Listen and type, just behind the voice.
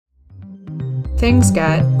things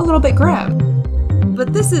get a little bit grim.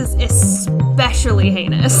 But this is especially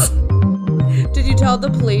heinous. Did you tell the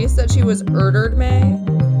police that she was murdered, May?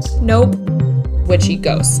 Nope. Witchy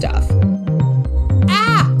ghost stuff.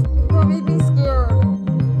 Ah! That made me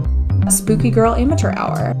scared. Spooky Girl Amateur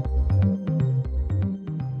Hour.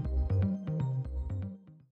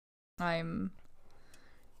 I'm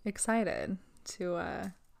excited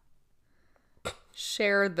to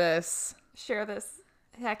share this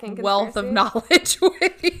Hacking conspiracy. wealth of knowledge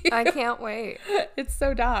with you. I can't wait. It's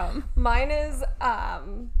so dumb. Mine is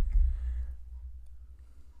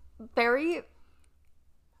very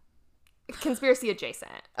conspiracy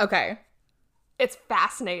adjacent. Okay. It's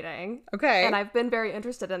fascinating. Okay. And I've been very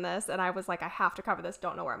interested in this, and I was like, I have to cover this.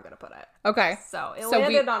 Don't know where I'm going to put it. Okay. So it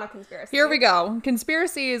landed on a conspiracy. Here we go.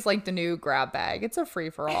 Conspiracy is like the new grab bag. It's a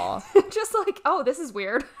free-for-all. Just like, oh, this is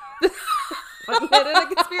weird. Putting it in a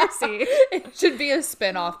conspiracy. It should be a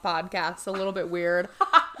spin-off podcast. A little bit weird.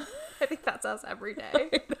 I think that's us every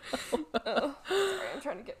day. Oh, sorry, I'm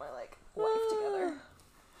trying to get my life together.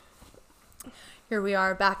 Here we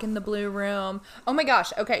are back in the blue room. Oh my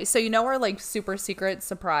gosh. Okay, so you know our super secret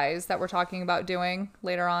surprise that we're talking about doing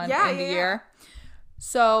later on in the year?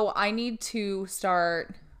 So I need to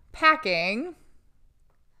start packing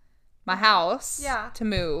my house to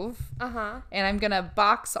move. Uh-huh. And I'm going to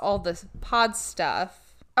box all the pod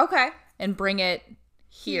stuff. Okay. And bring it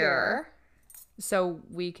here. So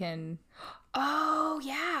we can... Oh,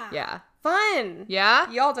 yeah. Yeah. Fun.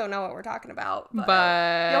 Yeah? Y'all don't know what we're talking about,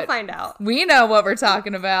 but you'll find out. We know what we're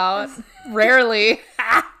talking about. Rarely.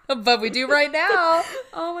 But we do right now.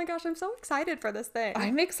 Oh my gosh, I'm so excited for this thing.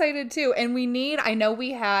 I'm excited too. And I know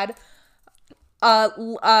we had a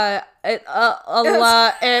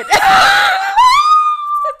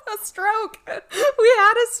stroke. We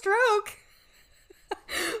had a stroke.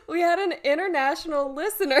 We had an international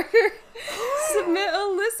listener submit a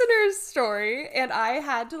listener's story, and I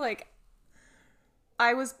had to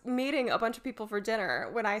I was meeting a bunch of people for dinner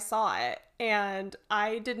when I saw it, and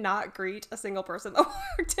I did not greet a single person that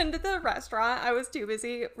walked into the restaurant. I was too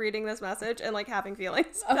busy reading this message and having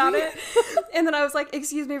feelings about it. And then I was like,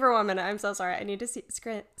 excuse me for 1 minute. I'm so sorry. I need to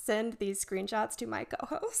send these screenshots to my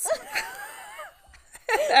co-host.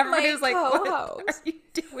 Everybody was like, what are you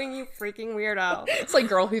doing, you freaking weirdo? It's like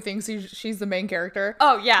girl who thinks she's the main character.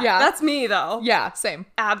 Oh, yeah. That's me, though. Yeah, same.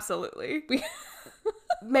 Absolutely.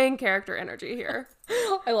 Main character energy here.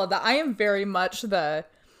 I love that. I am very much the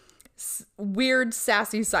weird,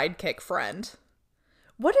 sassy sidekick friend.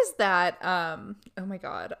 What is that? Oh my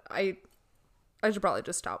god. I should probably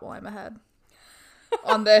just stop while I'm ahead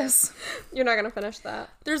on this. You're not going to finish that.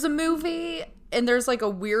 There's a movie, and there's a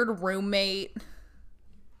weird roommate.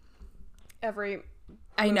 Every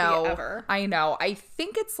movie ever. I know. I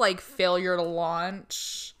think it's Failure to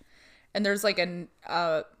Launch. And there's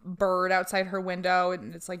a bird outside her window,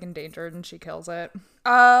 and it's endangered, and she kills it.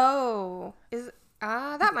 Oh,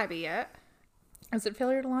 that might be it. Is it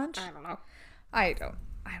Failure to Launch? I don't know. I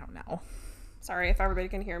don't know. Sorry if everybody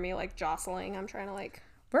can hear me jostling. I'm trying to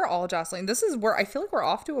We're all jostling. This is where I feel we're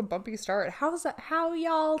off to a bumpy start. How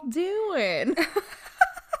y'all doing?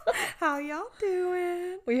 How y'all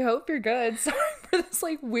doing? We hope you're good. Sorry for this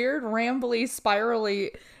weird rambly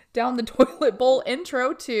spirally down the toilet bowl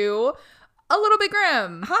intro to A Little Bit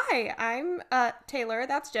Grim. Hi, I'm Taylor.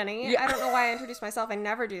 That's Jenny. Yeah. I don't know why I introduced myself. I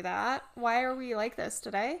never do that. Why are we like this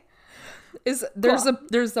today? There's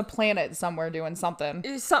a planet somewhere doing something.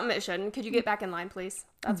 Something it shouldn't. Could you get back in line, please?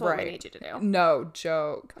 That's what we need you to do. No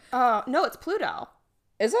joke. No, it's Pluto.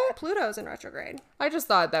 Is it? Pluto's in retrograde. I just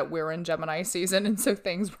thought that we're in Gemini season, and so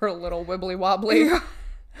things were a little wibbly wobbly.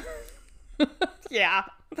 Yeah,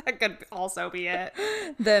 that could also be it.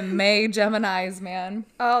 The May Geminis, man.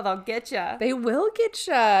 Oh, they'll get ya. They will get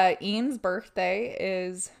ya. Ian's birthday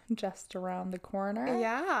is just around the corner.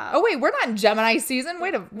 Yeah. Oh wait, we're not in Gemini season.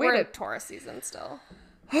 We're in Taurus season still.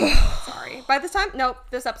 Sorry. By this time,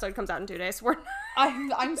 this episode comes out in 2 days.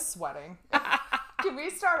 I'm sweating. Can we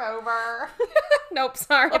start over? Nope,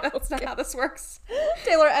 sorry. That's not how this works.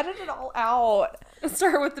 Taylor, edit it all out. Let's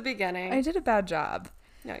start with the beginning. I did a bad job.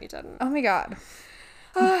 No, you didn't. Oh my god.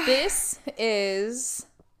 This is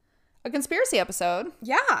a conspiracy episode.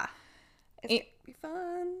 Yeah. It's going to be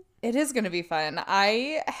fun. It is going to be fun.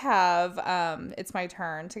 I have, it's my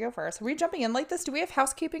turn to go first. Are we jumping in like this? Do we have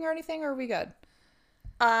housekeeping or anything, or are we good?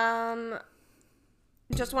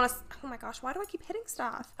 Just want to, oh my gosh, why do I keep hitting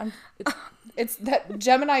stuff? It's that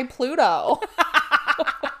Gemini Pluto.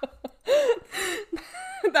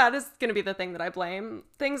 That is going to be the thing that I blame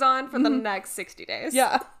things on for the next 60 days.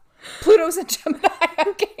 Yeah. Pluto's in Gemini.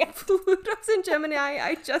 I can't. Pluto's in Gemini.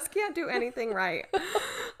 I just can't do anything right.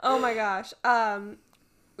 Oh my gosh.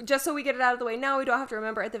 Just so we get it out of the way now, we don't have to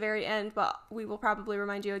remember at the very end, but we will probably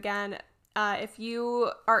remind you again. If you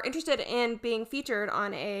are interested in being featured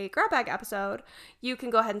on a Grab Bag episode, you can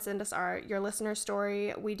go ahead and send us your listener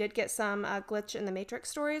story. We did get some Glitch in the Matrix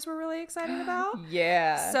stories we're really excited about.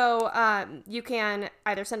 Yeah. So you can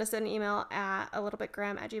either send us an email at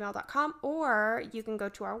alittlebitgrim@gmail.com, or you can go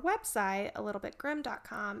to our website,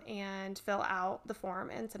 alittlebitgrim.com, and fill out the form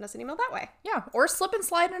and send us an email that way. Yeah, or slip and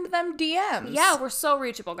slide into them DMs. Yeah, we're so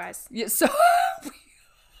reachable, guys. Yeah, so...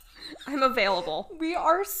 I'm available. We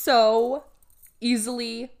are so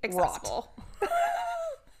easily accessible.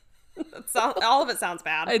 All of it sounds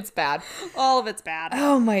bad. It's bad. All of it's bad.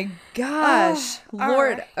 Oh my gosh.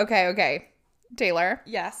 Lord. Right. Okay. Taylor.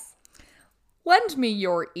 Yes. Lend me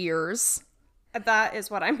your ears. That is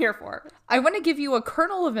what I'm here for. I want to give you a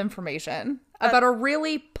kernel of information about a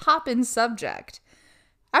really poppin' subject.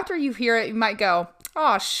 After you hear it, you might go,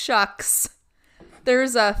 "Aw, shucks."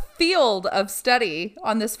 There's a field of study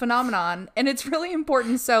on this phenomenon, and it's really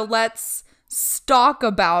important, so let's talk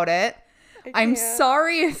about it. I'm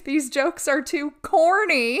sorry if these jokes are too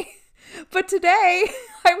corny, but today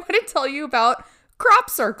I want to tell you about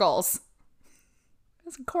crop circles.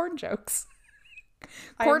 Those are corn jokes.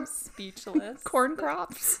 I'm speechless. Corn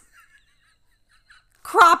crops.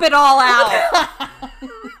 Crop it all out.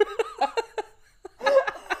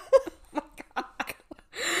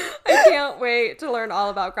 I can't wait to learn all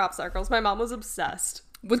about crop circles. My mom was obsessed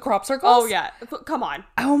with crop circles. Oh yeah, come on.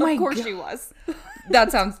 Oh my god, of course she was.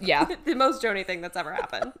 That sounds the most Joni thing that's ever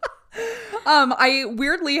happened. I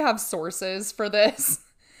weirdly have sources for this.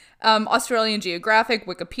 Australian Geographic,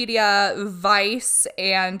 Wikipedia, Vice,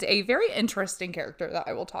 and a very interesting character that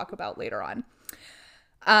I will talk about later on.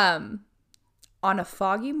 On a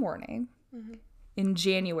foggy morning in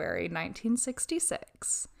January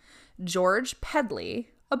 1966, George Pedley,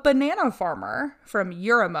 a banana farmer from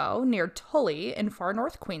Uramo near Tully in far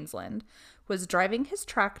north Queensland, was driving his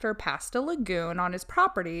tractor past a lagoon on his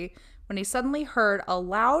property when he suddenly heard a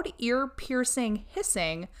loud, ear-piercing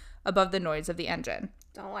hissing above the noise of the engine.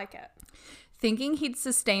 Don't like it. Thinking he'd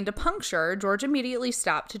sustained a puncture, George immediately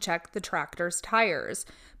stopped to check the tractor's tires.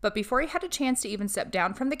 But before he had a chance to even step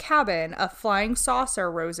down from the cabin, a flying saucer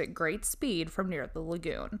rose at great speed from near the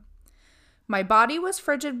lagoon. My body was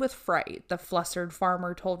frigid with fright, the flustered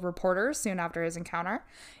farmer told reporters soon after his encounter,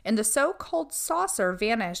 and the so-called saucer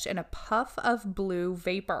vanished in a puff of blue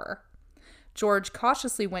vapor. George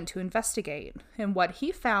cautiously went to investigate, and what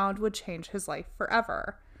he found would change his life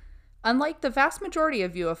forever. Unlike the vast majority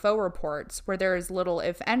of UFO reports, where there is little,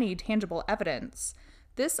 if any, tangible evidence,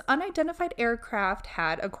 this unidentified aircraft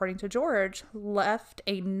had, according to George, left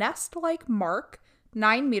a nest-like mark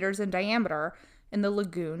 9 meters in diameter in the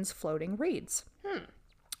lagoon's floating reeds.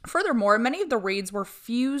 Furthermore, many of the reeds were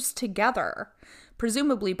fused together,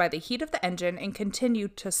 presumably by the heat of the engine, and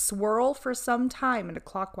continued to swirl for some time in a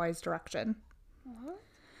clockwise direction.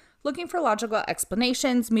 Looking for logical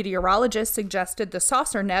explanations, meteorologists suggested the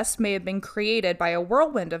saucer nest may have been created by a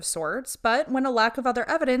whirlwind of sorts, but when a lack of other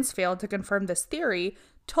evidence failed to confirm this theory,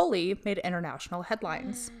 Tully made international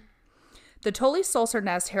headlines. The Tully saucer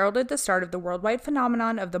nest heralded the start of the worldwide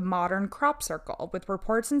phenomenon of the modern crop circle, with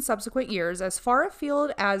reports in subsequent years as far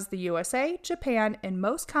afield as the USA, Japan, and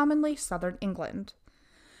most commonly southern England.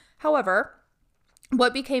 However,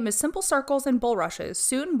 what became as simple circles and bulrushes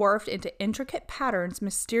soon morphed into intricate patterns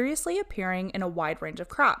mysteriously appearing in a wide range of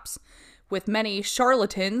crops, with many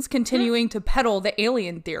charlatans continuing to peddle the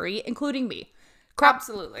alien theory, including me.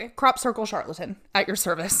 Absolutely. Crop circle charlatan at your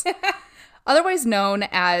service. Otherwise known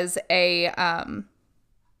as a,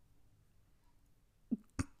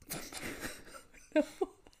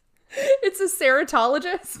 it's a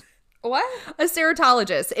ceratologist. What? A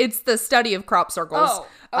ceratologist. It's the study of crop circles.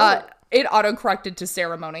 It autocorrected to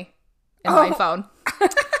ceremony in my phone.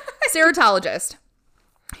 Ceratologist.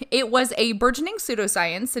 It was a burgeoning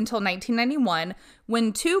pseudoscience until 1991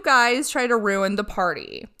 when two guys tried to ruin the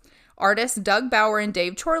party. Artists Doug Bauer and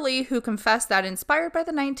Dave Chorley, who confessed that inspired by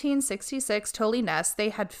the 1966 Tully nest, they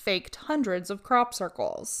had faked hundreds of crop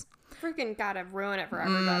circles. Freaking gotta ruin it for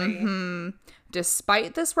everybody.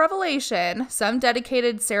 Despite this revelation, some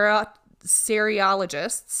dedicated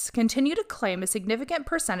cereologists continue to claim a significant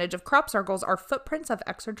percentage of crop circles are footprints of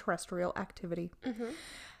extraterrestrial activity.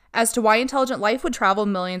 As to why intelligent life would travel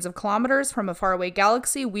millions of kilometers from a faraway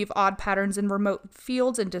galaxy, weave odd patterns in remote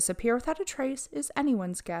fields, and disappear without a trace is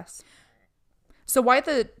anyone's guess. So why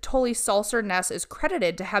the Tully saucer nest is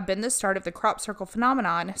credited to have been the start of the crop circle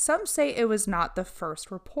phenomenon, some say it was not the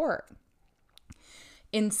first report.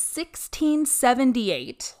 In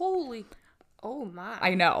 1678, Oh my.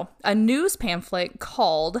 I know. A news pamphlet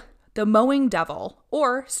called The Mowing Devil,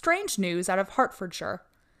 or Strange News out of Hertfordshire.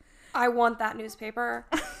 I want that newspaper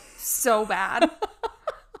so bad.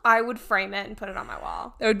 I would frame it and put it on my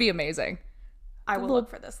wall. That would be amazing. I will look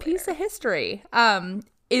for this later. Piece of history.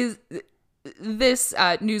 This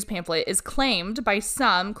news pamphlet is claimed by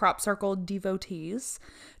some crop circle devotees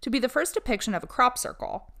to be the first depiction of a crop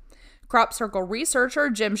circle. Crop circle researcher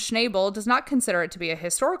Jim Schnabel does not consider it to be a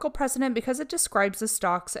historical precedent because it describes the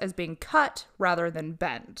stalks as being cut rather than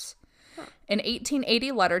bent. An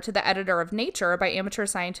 1880 letter to the editor of Nature by amateur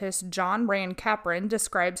scientist John Rand Capron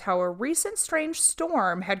describes how a recent strange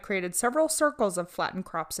storm had created several circles of flattened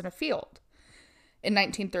crops in a field. In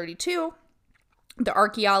 1932, the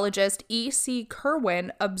archaeologist E.C.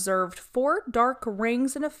 Kerwin observed 4 dark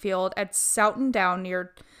rings in a field at Soughton Down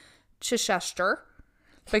near Chichester,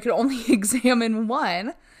 but could only examine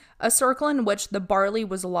one, a circle in which the barley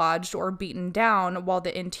was lodged or beaten down while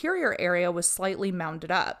the interior area was slightly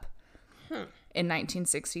mounded up. In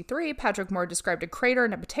 1963, Patrick Moore described a crater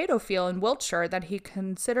in a potato field in Wiltshire that he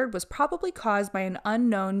considered was probably caused by an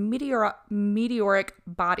unknown meteoric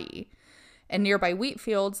body. In nearby wheat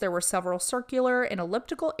fields, there were several circular and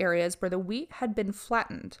elliptical areas where the wheat had been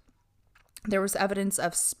flattened. There was evidence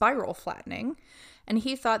of spiral flattening, and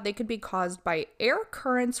he thought they could be caused by air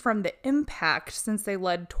currents from the impact since they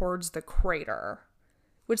led towards the crater,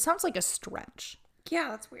 which sounds like a stretch. Yeah,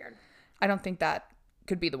 that's weird. I don't think that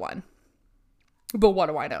could be the one. But what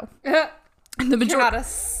do I know? You're not a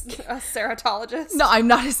ceratologist? No, I'm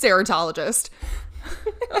not a ceratologist.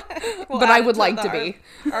 But I would like to be.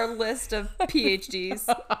 Our list of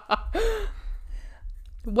PhDs.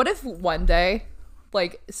 What if one day,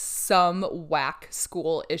 like, some whack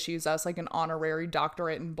school issues us, like, an honorary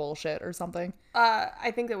doctorate in bullshit or something?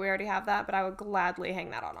 I think that we already have that, but I would gladly hang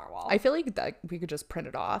that on our wall. I feel like that we could just print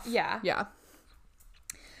it off. Yeah. Yeah.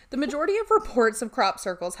 The majority of reports of crop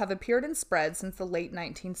circles have appeared and spread since the late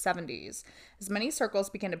 1970s, as many circles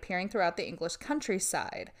began appearing throughout the English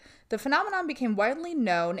countryside. The phenomenon became widely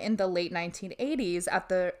known in the late 1980s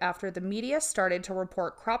after the media started to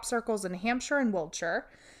report crop circles in Hampshire and Wiltshire,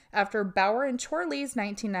 after Bauer and Chorley's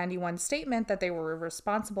 1991 statement that they were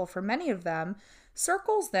responsible for many of them.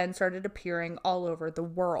 Circles then started appearing all over the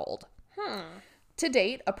world. To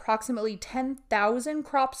date, approximately 10,000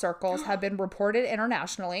 crop circles have been reported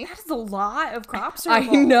internationally. That is a lot of crop circles.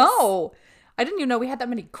 I know. I didn't even know we had that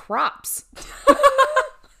many crops.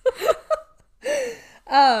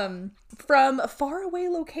 From faraway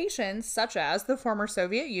locations such as the former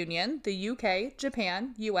Soviet Union, the UK,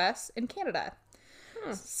 Japan, US, and Canada.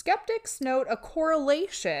 Skeptics note a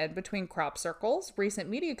correlation between crop circles, recent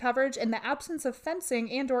media coverage, and the absence of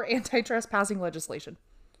fencing and/or anti-trespassing legislation.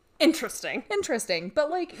 Interesting.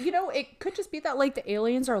 But, like, you know, it could just be that, like, the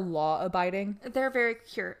aliens are law-abiding. They're very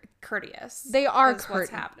courteous. They are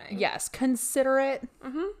what's happening. Yes, considerate.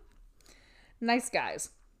 Nice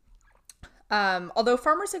guys. Although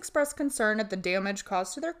farmers express concern at the damage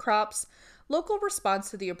caused to their crops, local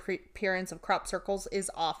response to the appearance of crop circles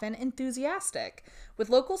is often enthusiastic, with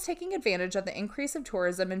locals taking advantage of the increase of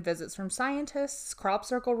tourism and visits from scientists, crop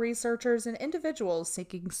circle researchers, and individuals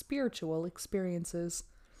seeking spiritual experiences.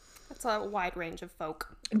 That's a wide range of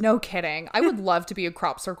folk. No kidding. I would love to be a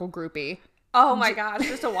crop circle groupie. Oh my gosh,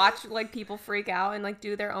 just to watch, like, people freak out and, like,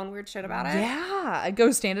 do their own weird shit about it. Yeah. I'd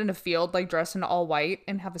go stand in a field, like, dressed in all white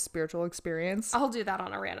and have a spiritual experience. I'll do that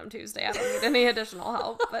on a random Tuesday. I don't need any additional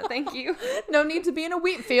help, but thank you. No need to be in a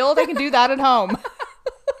wheat field. I can do that at home.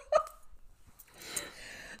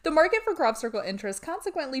 The market for crop circle interest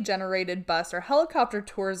consequently generated bus or helicopter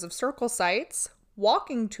tours of circle sites,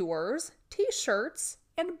 walking tours, t-shirts,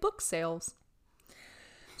 and book sales.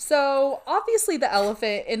 So, obviously the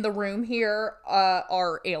elephant in the room here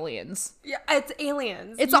are aliens. Yeah, it's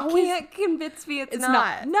aliens. It's you always, can't convince me it's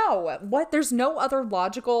not. No. What? There's no other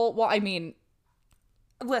logical... Well, I mean...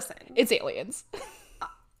 Listen. It's aliens.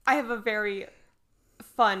 I have a very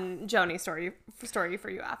fun Joni story for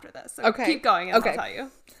you after this. So okay. Keep going and I'll tell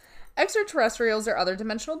you. Extraterrestrials or other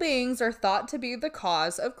dimensional beings are thought to be the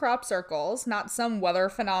cause of crop circles, not some weather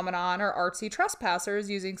phenomenon or artsy trespassers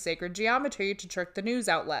using sacred geometry to trick the news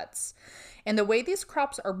outlets. And the way these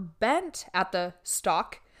crops are bent at the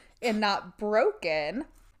stalk and not broken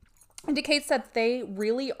indicates that they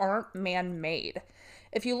really aren't man-made.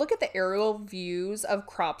 If you look at the aerial views of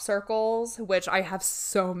crop circles, which I have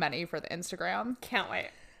so many for the Instagram. Can't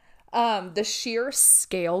wait. The sheer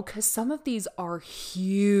scale, because some of these are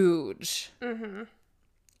huge.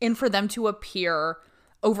 And for them to appear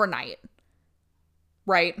overnight.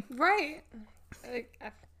 Right? Right.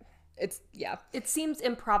 It's, yeah. It seems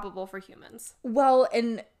improbable for humans. Well,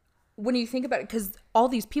 and when you think about it, because all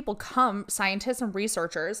these people come, scientists and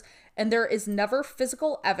researchers, and there is never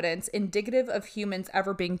physical evidence indicative of humans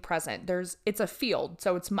ever being present. It's a field,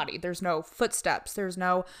 so it's muddy. There's no footsteps. There's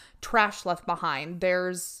no trash left behind.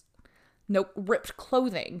 There's no ripped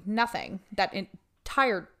clothing. Nothing.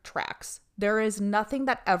 Tire tracks. There is nothing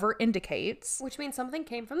that ever indicates. Which means something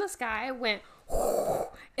came from the sky, went,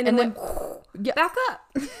 and then went back up.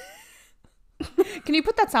 Can you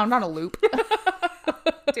put that sound on a loop?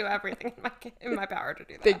 Do everything in my power to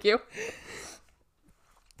do that. Thank you.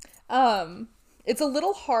 It's a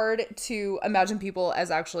little hard to imagine people as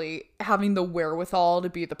actually having the wherewithal to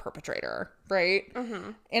be the perpetrator, right?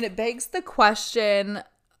 Mm-hmm. And it begs the question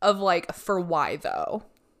of like, for why though?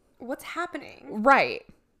 What's happening? Right.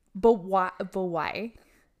 But why?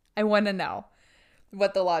 I want to know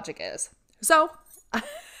what the logic is. So,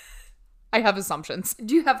 I have assumptions.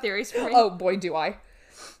 Do you have theories for me? Oh boy, do I.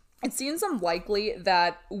 It seems unlikely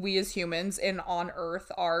that we as humans on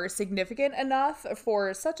Earth are significant enough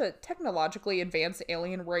for such a technologically advanced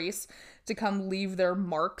alien race to come leave their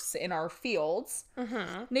marks in our fields.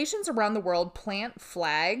 Mm-hmm. Nations around the world plant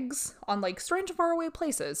flags on like strange and faraway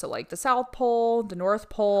places. So like the South Pole, the North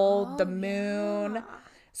Pole, the moon. Yeah.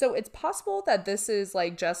 So it's possible that this is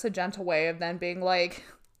like just a gentle way of them being like...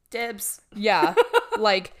 Dibs. Yeah.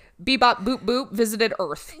 Like... Bebop Boop Boop visited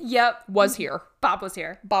Earth. Yep. Was here. Bob was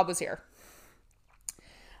here.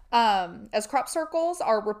 As crop circles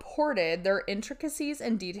are reported, their intricacies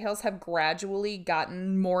and details have gradually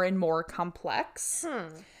gotten more and more complex.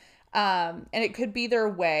 And it could be their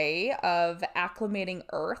way of acclimating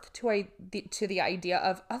Earth to the idea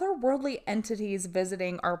of otherworldly entities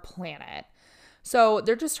visiting our planet. So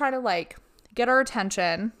they're just trying to like get our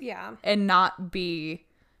attention. Yeah. And not be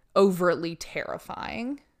overtly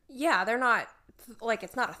terrifying. Yeah, they're not, like,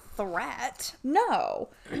 it's not a threat. No.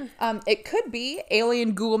 It could be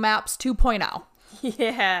Alien Google Maps 2.0.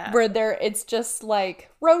 Yeah. Where it's just,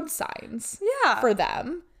 like, road signs. Yeah. For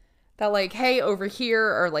them. That, like, hey, over here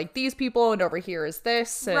are, like, these people, and over here is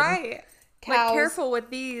this. And right. Cows. Like, careful with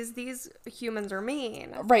these. These humans are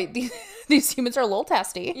mean. Right. These humans are a little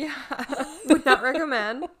testy. Yeah. Would not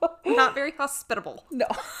recommend. Not very hospitable. No.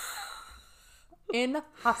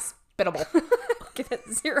 Inhospitable. Give it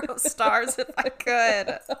 0 stars if I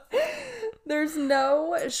could. There's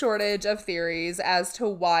no shortage of theories as to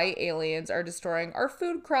why aliens are destroying our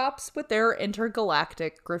food crops with their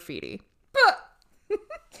intergalactic graffiti.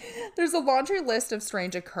 There's a laundry list of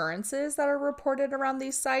strange occurrences that are reported around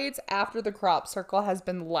these sites after the crop circle has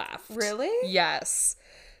been left. Really? Yes.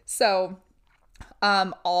 So,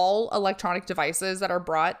 all electronic devices that are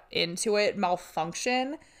brought into it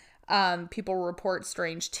malfunction. People report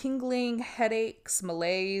strange tingling, headaches,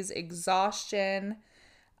 malaise, exhaustion.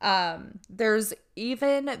 There's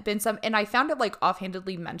even been some, and I found it like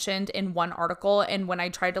offhandedly mentioned in one article. And when I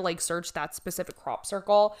tried to like search that specific crop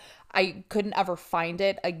circle, I couldn't ever find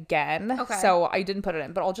it again. Okay. So I didn't put it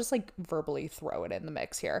in, but I'll just like verbally throw it in the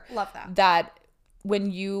mix here. Love that. That when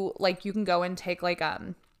you like, you can go and take like,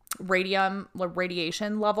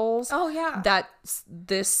 radiation levels. Oh yeah. That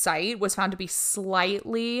this site was found to be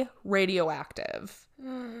slightly radioactive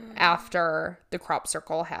after the crop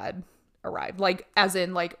circle had arrived. Like as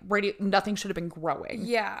in like nothing should have been growing.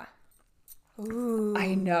 Yeah. Ooh.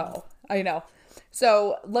 I know.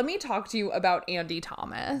 So let me talk to you about Andy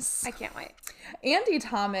Thomas. I can't wait. Andy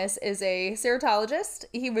Thomas is a ceratologist.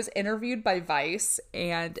 He was interviewed by Vice,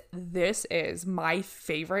 and this is my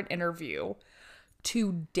favorite interview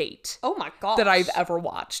to date. Oh my gosh. That I've ever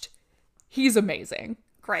watched. He's amazing.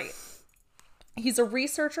 Great. He's a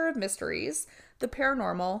researcher of mysteries, the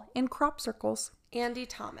paranormal, and crop circles. Andy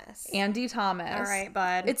Thomas. Andy Thomas. All right,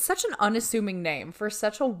 bud. It's such an unassuming name for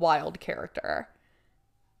such a wild character.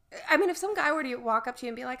 I mean, if some guy were to walk up to you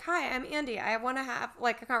and be like, "Hi, I'm Andy. I want to have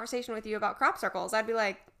like a conversation with you about crop circles," I'd be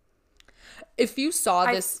like, if you saw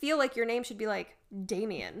this, I feel like your name should be like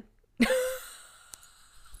Damien.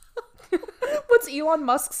 What's Elon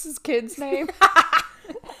Musk's kid's name?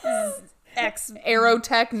 X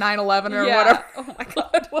Aerotech 911 or whatever. Oh my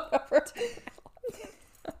god, whatever.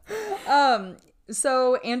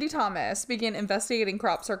 So Andy Thomas began investigating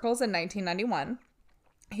crop circles in 1991.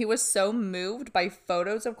 He was so moved by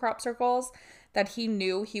photos of crop circles that he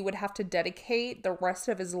knew he would have to dedicate the rest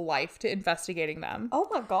of his life to investigating them. Oh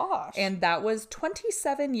my gosh. And that was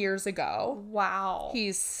 27 years ago. Wow.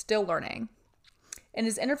 He's still learning. In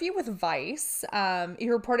his interview with Vice, he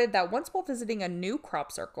reported that once while visiting a new crop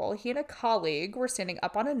circle, he and a colleague were standing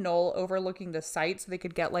up on a knoll overlooking the site so they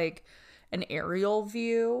could get like an aerial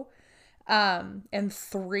view. And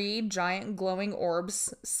 3 giant glowing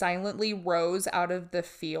orbs silently rose out of the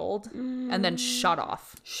field and then shut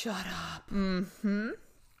off. Shut up. Mm-hmm.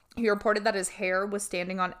 He reported that his hair was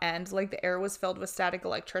standing on end like the air was filled with static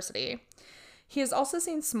electricity. He has also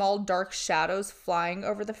seen small dark shadows flying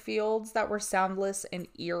over the fields that were soundless and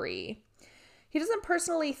eerie. He doesn't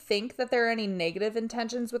personally think that there are any negative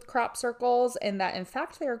intentions with crop circles and that, in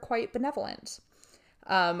fact, they are quite benevolent.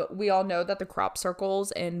 We all know that the crop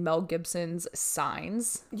circles in Mel Gibson's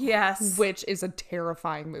Signs. Yes. Which is a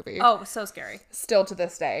terrifying movie. Oh, so scary. Still to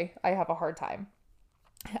this day, I have a hard time.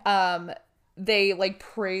 They, like,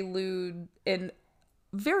 prelude in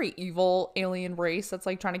very evil alien race that's,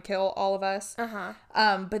 like, trying to kill all of us.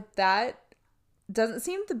 But that doesn't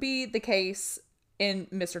seem to be the case in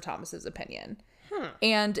Mr. Thomas's opinion.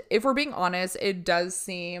 And if we're being honest, it does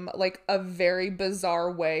seem like a very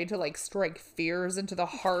bizarre way to, like, strike fears into the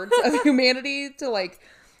hearts of humanity, to, like,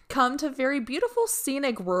 come to very beautiful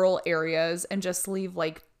scenic rural areas and just leave,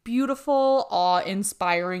 like, beautiful,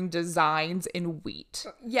 awe-inspiring designs in wheat.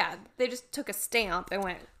 Yeah, they just took a stamp and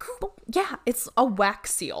went... Yeah, it's a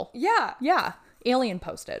wax seal. Yeah. Yeah. Alien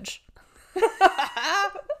postage.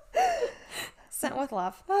 Sent with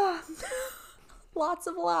love. Lots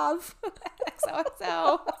of love.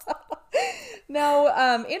 XOXO. Now,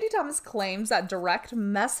 Andy Thomas claims that direct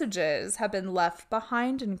messages have been left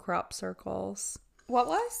behind in crop circles. What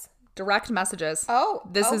was? Direct messages. Oh,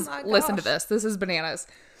 Listen to this. This is bananas.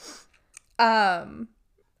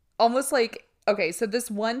 Almost like, okay, so this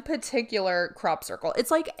one particular crop circle,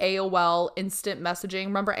 it's like AOL instant messaging.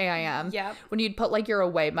 Remember AIM? Yep. When you'd put, like, your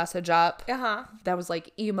away message up. Uh-huh. That was,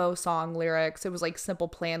 like, emo song lyrics. It was, like, Simple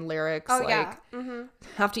Plan lyrics. Oh, like, yeah. Mm-hmm.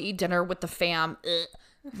 Have to eat dinner with the fam. Ugh.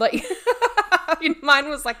 Like... Mine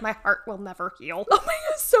was like, my heart will never heal. Oh my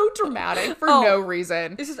god, so dramatic for no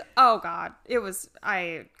reason. This is, oh god,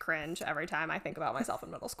 I cringe every time I think about myself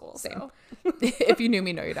in middle school. Same. So. If you knew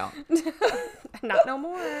me, no you don't. Not no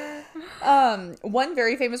more. One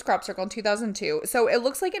very famous crop circle in 2002. So it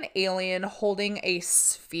looks like an alien holding a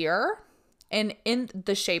sphere, and in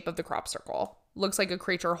the shape of the crop circle. Looks like a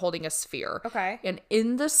creature holding a sphere. Okay. And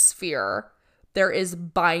in the sphere, there is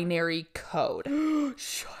binary code.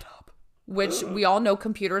 Shut up. Which we all know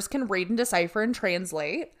computers can read and decipher and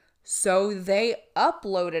translate. So they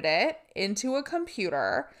uploaded it into a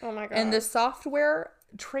computer. Oh my god. And the software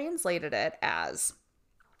translated it as,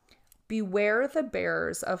 beware the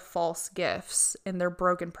bearers of false gifts and their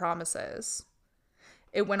broken promises.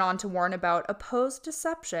 It went on to warn about opposed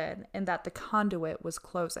deception and that the conduit was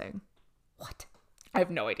closing. What? I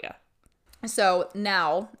have no idea. So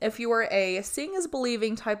now, if you are a seeing is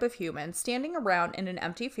believing type of human, standing around in an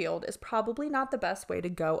empty field is probably not the best way to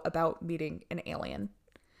go about meeting an alien.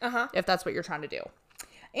 If that's what you're trying to do.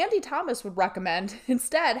 Andy Thomas would recommend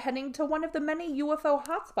instead heading to one of the many UFO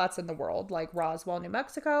hotspots in the world, like Roswell, New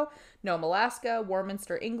Mexico, Nome, Alaska,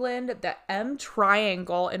 Warminster, England, the M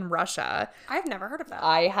Triangle in Russia. I've never heard of that.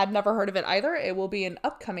 I had never heard of it either. It will be an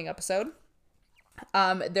upcoming episode.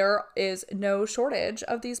 There is no shortage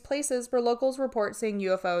of these places where locals report seeing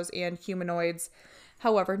UFOs and humanoids.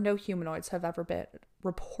 However, no humanoids have ever been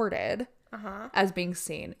reported as being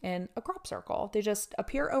seen in a crop circle. They just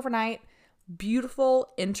appear overnight. Beautiful,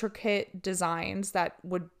 intricate designs that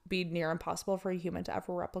would be near impossible for a human to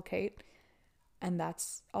ever replicate. And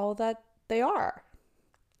that's all that they are.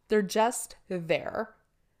 They're just there.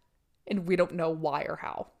 And we don't know why or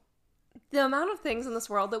how. The amount of things in this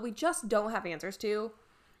world that we just don't have answers to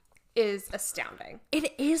is astounding.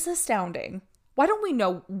 It is astounding. Why don't we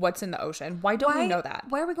know what's in the ocean? Why don't we know that?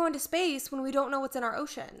 Why are we going to space when we don't know what's in our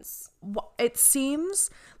oceans? It seems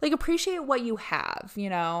like appreciate what you have, you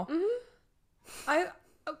know? Mm-hmm.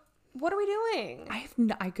 What are we doing?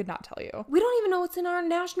 I could not tell you. We don't even know what's in our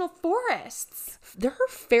national forests. There are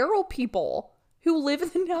feral people who live in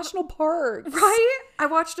the national parks. Right? I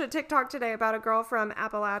watched a TikTok today about a girl from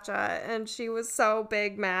Appalachia, and she was so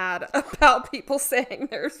big mad about people saying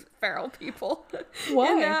there's feral people.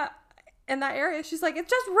 Why? In that area. She's like, it's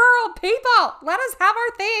just rural people. Let us have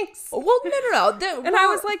our things. Well, no. And I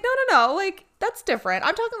was like, no. Like, that's different.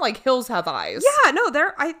 I'm talking like hills have eyes. Yeah, no,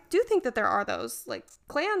 I do think that there are those, like,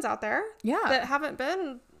 clans out there. Yeah. That haven't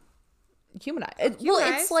been humanized. Well,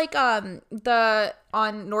 it's like on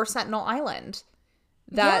North Sentinel Island.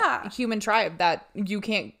 That human tribe that you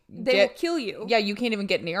can't They will kill you. Yeah, you can't even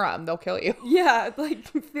get near them. They'll kill you. Yeah,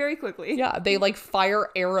 like, very quickly. Yeah, they, like, fire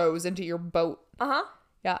arrows into your boat. Uh-huh.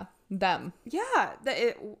 Yeah, them. Yeah.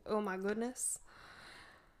 Oh, my goodness.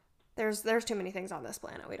 There's too many things on this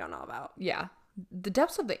planet we don't know about. Yeah. The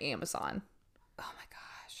depths of the Amazon. Oh, my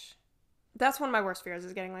gosh. That's one of my worst fears,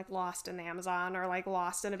 is getting like lost in the Amazon, or like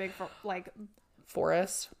lost in a big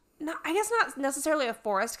forest. No, I guess not necessarily a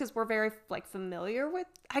forest, because we're very like familiar with.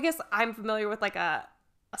 I guess I'm familiar with like a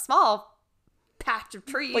small patch of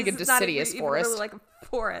trees, like a deciduous forest, really like a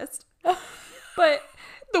forest, but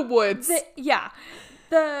the woods.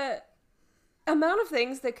 The amount of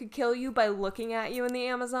things that could kill you by looking at you in the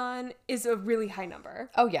Amazon is a really high number.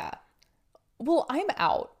 Oh yeah. Well, I'm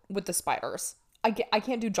out with the spiders. I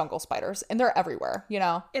can't do jungle spiders, and they're everywhere, you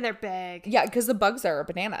know? And they're big. Yeah, because the bugs there are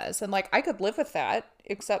bananas, and like I could live with that,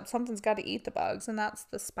 except something's got to eat the bugs, and that's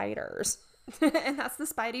the spiders. And that's the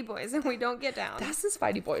Spidey boys, and we don't get down. That's the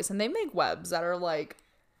Spidey boys, and they make webs that are like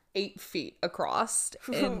 8 feet across,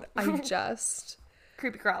 and I just...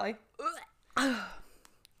 Creepy crawly.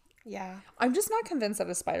 Yeah. I'm just not convinced that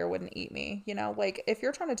a spider wouldn't eat me, you know? Like, if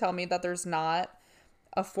you're trying to tell me that there's not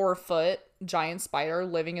a 4-foot giant spider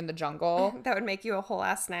living in the jungle... That would make you a whole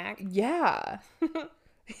ass snack. Yeah.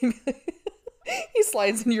 He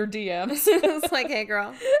slides in your DMs. It's like, hey,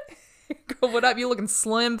 girl. Girl, what up? You looking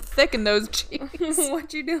slim, thick in those cheeks.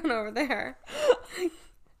 What you doing over there?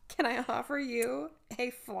 Can I offer you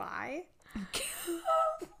a fly?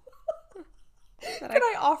 Can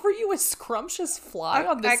I offer you a scrumptious fly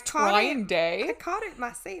on this trying day? I caught it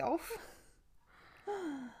myself.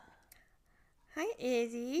 Hi,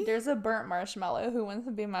 Izzy. There's a burnt marshmallow who wants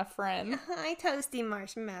to be my friend. Hi, Toasty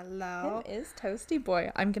Marshmallow. Him is Toasty Boy.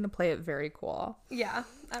 I'm going to play it very cool. Yeah.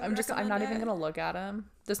 I'm not even going to look at him.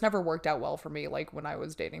 This never worked out well for me, like when I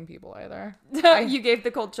was dating people either. You gave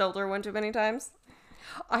the cold shoulder one too many times?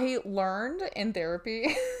 I learned in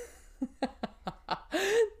therapy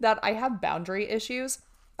that I have boundary issues.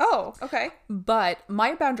 Oh, okay. But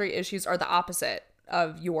my boundary issues are the opposite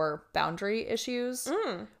of your boundary issues.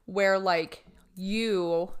 Where like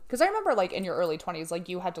because I remember like in your early 20s, like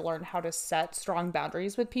you had to learn how to set strong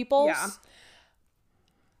boundaries with people. Yeah.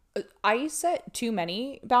 I set too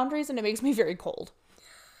many boundaries and it makes me very cold.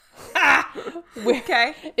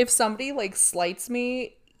 Okay. If somebody like slights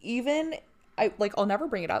me, even I'll never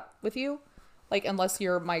bring it up with you, like unless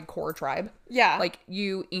you're my core tribe. Yeah. Like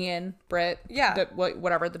you, Ian, Britt. Yeah.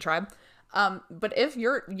 Whatever the tribe. But if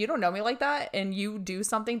you don't know me like that and you do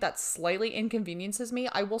something that slightly inconveniences me,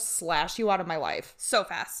 I will slash you out of my life. So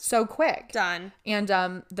fast. So quick. Done.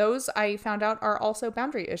 And those I found out are also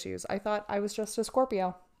boundary issues. I thought I was just a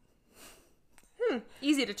Scorpio.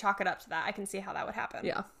 Easy to chalk it up to that. I can see how that would happen.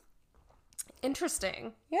 Yeah.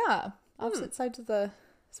 Interesting. Yeah. Opposite sides of the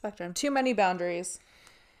spectrum. Too many boundaries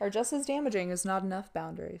are just as damaging as not enough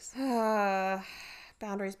boundaries.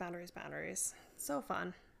 Boundaries. So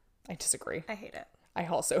fun. I disagree. I hate it. I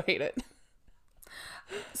also hate it.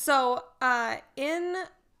 So, in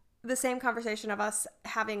the same conversation of us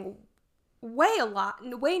having way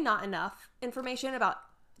not enough information about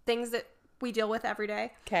things that we deal with every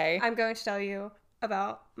day. Okay. I'm going to tell you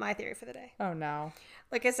about my theory for the day. Oh, no.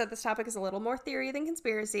 Like I said, this topic is a little more theory than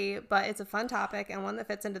conspiracy, but it's a fun topic and one that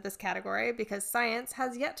fits into this category because science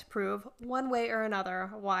has yet to prove one way or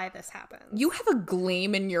another why this happens. You have a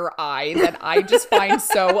gleam in your eye that I just find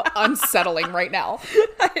so unsettling right now.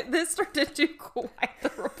 This turned into quite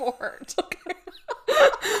the report.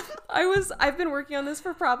 I've been working on this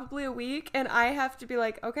for probably a week and I have to be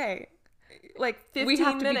like, okay, like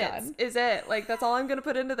 15 minutes is it. Like that's all I'm going to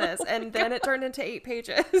put into this. And then it turned into 8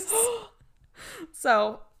 pages.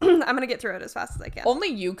 So I'm going to get through it as fast as I can. Only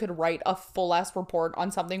you could write a full ass report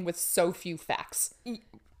on something with so few facts.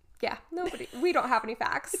 Yeah, we don't have any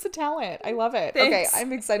facts. It's a talent. I love it. Thanks. Okay,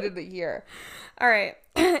 I'm excited to hear. All right.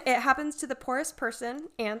 It happens to the poorest person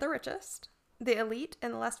and the richest, the elite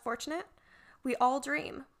and the less fortunate. We all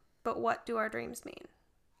dream, but what do our dreams mean?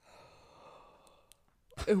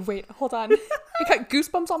 Ooh, wait, hold on. I got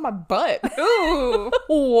goosebumps on my butt. Ooh.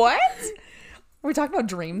 What? Are we talking about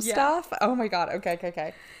dream stuff? Oh my god.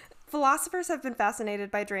 Okay. Philosophers have been fascinated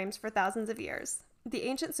by dreams for thousands of years. The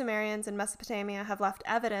ancient Sumerians in Mesopotamia have left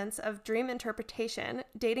evidence of dream interpretation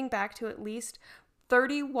dating back to at least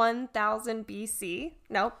 31,000 BC.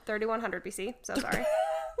 No, 3100 BC. So sorry.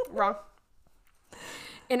 Wrong.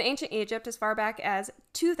 In ancient Egypt, as far back as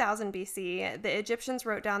 2000 BC, the Egyptians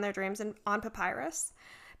wrote down their dreams on papyrus.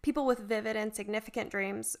 People with vivid and significant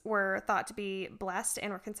dreams were thought to be blessed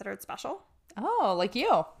and were considered special. Oh, like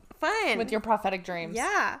you. Fun. With your prophetic dreams.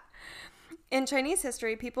 Yeah. In Chinese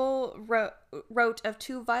history, people wrote of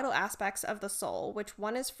 2 vital aspects of the soul, which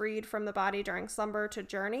one is freed from the body during slumber to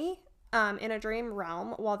journey in a dream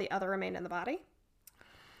realm, while the other remained in the body.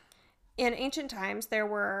 In ancient times, there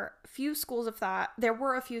were a few schools of thought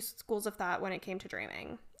when it came to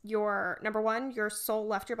dreaming. Number 1, your soul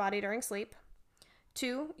left your body during sleep.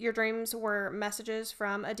 2, your dreams were messages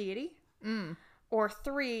from a deity. Or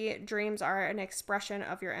 3, dreams are an expression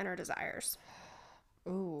of your inner desires.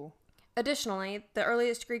 Ooh. Additionally, the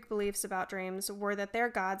earliest Greek beliefs about dreams were that their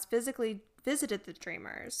gods physically visited the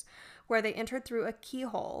dreamers, where they entered through a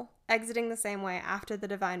keyhole, exiting the same way after the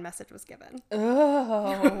divine message was given.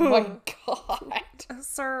 Oh my God.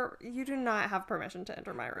 Sir, you do not have permission to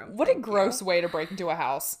enter my room. What a gross way to break into a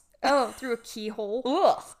house. Oh, through a keyhole?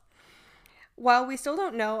 Ugh. While we still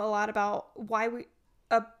don't know a lot about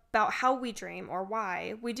about how we dream or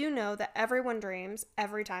why, we do know that everyone dreams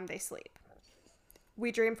every time they sleep.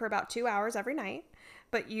 We dream for about 2 hours every night,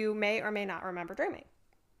 but you may or may not remember dreaming.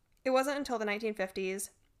 It wasn't until the 1950s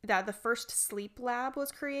that the first sleep lab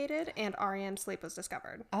was created and REM sleep was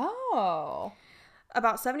discovered. Oh.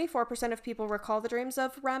 About 74% of people recall the dreams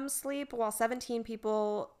of REM sleep, while 17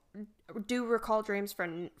 people do recall dreams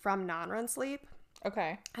from non-REM sleep.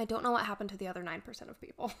 Okay. I don't know what happened to the other 9% of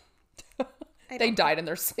people. They died in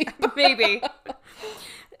their sleep. Maybe.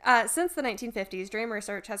 Since the 1950s, dream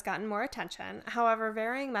research has gotten more attention. However,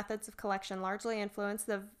 varying methods of collection largely influence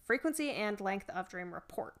the frequency and length of dream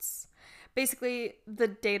reports. Basically, the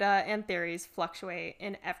data and theories fluctuate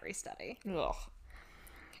in every study. Ugh.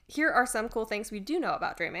 Here are some cool things we do know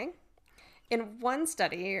about dreaming. In one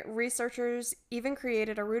study, researchers even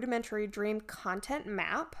created a rudimentary dream content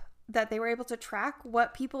map that they were able to track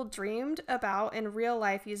what people dreamed about in real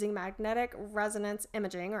life using magnetic resonance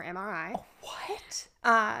imaging, or MRI. Oh,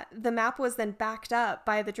 what? The map was then backed up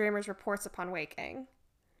by the dreamer's reports upon waking.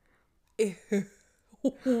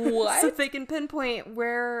 What? So they can pinpoint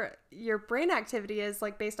where your brain activity is,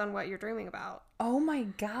 like, based on what you're dreaming about. Oh my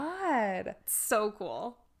God. So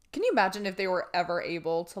cool. Can you imagine if they were ever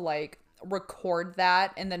able to, like, record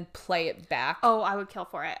that and then play it back? Oh, I would kill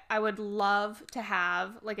for it. I would love to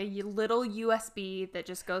have, like, a little USB that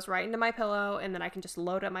just goes right into my pillow, and then I can just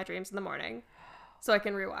load up my dreams in the morning so I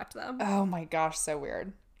can rewatch them. Oh my gosh, so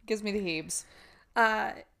weird. Gives me the heebs.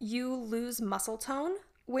 You lose muscle tone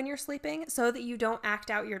when you're sleeping so that you don't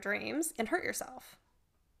act out your dreams and hurt yourself.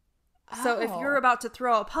 So if you're about to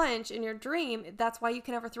throw a punch in your dream, that's why you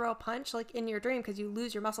can never throw a punch, like, in your dream, because you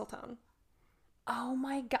lose your muscle tone. Oh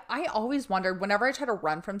my God. I always wondered, whenever I try to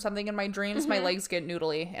run from something in my dreams, my legs get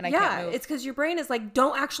noodly and I can't move. Yeah, it's because your brain is like,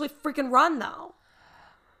 don't actually freaking run, though.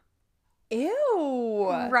 Ew.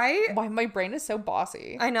 Right? Why my brain is so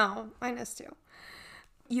bossy. I know. Mine is too.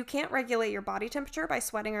 You can't regulate your body temperature by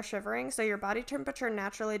sweating or shivering, so your body temperature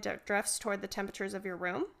naturally drifts toward the temperatures of your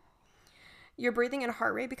room. Your breathing and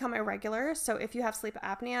heart rate become irregular, so if you have sleep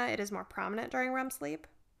apnea, it is more prominent during REM sleep.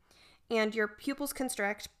 And your pupils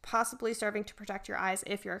constrict, possibly serving to protect your eyes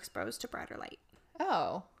if you're exposed to brighter light.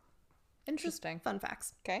 Oh. Interesting. Fun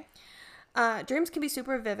facts. Okay. Dreams can be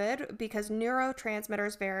super vivid because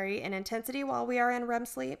neurotransmitters vary in intensity while we are in REM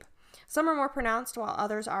sleep. Some are more pronounced while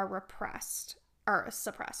others are suppressed.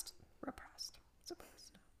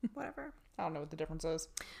 Whatever. I don't know what the difference is.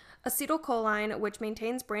 Acetylcholine, which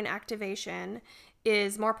maintains brain activation,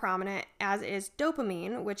 is more prominent, as is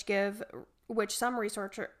dopamine, which some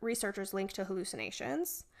researchers link to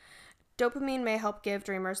hallucinations. Dopamine may help give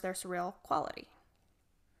dreamers their surreal quality.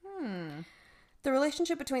 The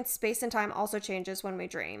relationship between space and time also changes when we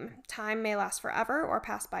dream. Time may last forever or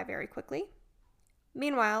pass by very quickly.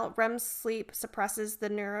 Meanwhile, REM sleep suppresses the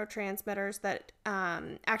neurotransmitters that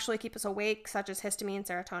actually keep us awake, such as histamine,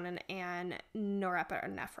 serotonin, and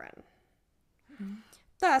norepinephrine.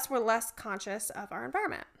 Thus, we're less conscious of our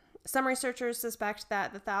environment. Some researchers suspect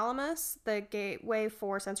that the thalamus, the gateway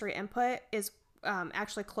for sensory input, is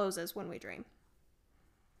actually closes when we dream.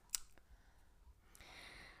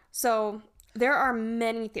 So there are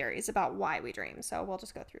many theories about why we dream. So we'll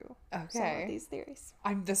just go through some of these theories.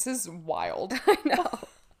 This is wild. I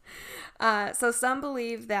know. So some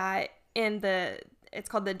believe that it's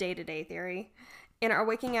called the day-to-day theory. In our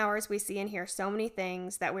waking hours, we see and hear so many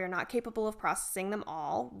things that we are not capable of processing them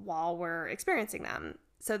all while we're experiencing them.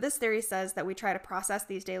 So this theory says that we try to process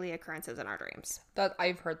these daily occurrences in our dreams.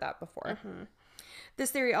 I've heard that before.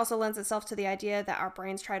 This theory also lends itself to the idea that our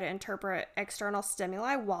brains try to interpret external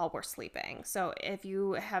stimuli while we're sleeping. So if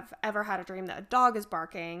you have ever had a dream that a dog is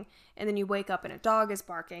barking, and then you wake up and a dog is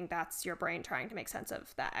barking, that's your brain trying to make sense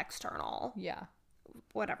of that external,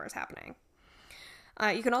 whatever is happening.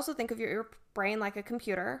 You can also think of your brain like a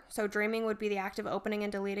computer. So dreaming would be the act of opening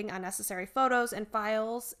and deleting unnecessary photos and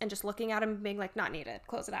files and just looking at them and being like, not needed,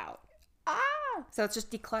 close it out. So it's just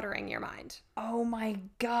decluttering your mind. Oh my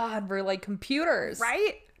God, we're like computers.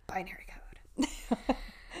 Right? Binary code.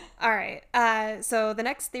 All right. So the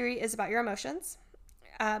next theory is about your emotions.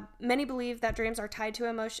 Many believe that dreams are tied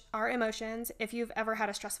to our emotions. If you've ever had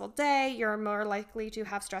a stressful day, you're more likely to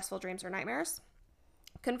have stressful dreams or nightmares.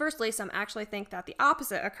 Conversely, some actually think that the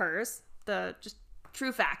opposite occurs. The just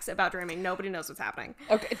true facts about dreaming. Nobody knows what's happening.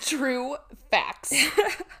 Okay, true facts.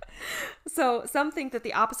 So some think that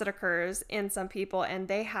the opposite occurs in some people, and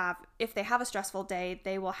if they have a stressful day,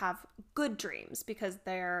 they will have good dreams because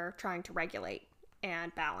they're trying to regulate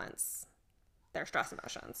and balance their stress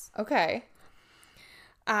emotions. Okay.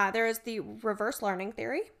 There is the reverse learning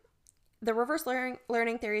theory. The reverse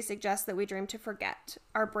learning theory suggests that we dream to forget.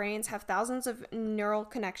 Our brains have thousands of neural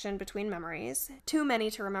connection between memories, too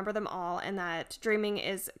many to remember them all, and that dreaming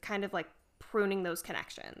is kind of like pruning those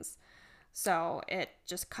connections. So it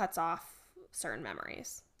just cuts off certain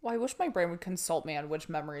memories. Well, I wish my brain would consult me on which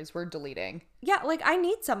memories we're deleting. Yeah, like I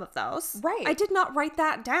need some of those. Right. I did not write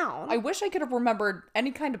that down. I wish I could have remembered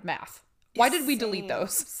any kind of math. Why did we delete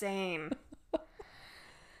those? Same.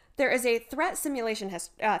 There is a threat simulation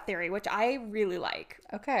theory, which I really like.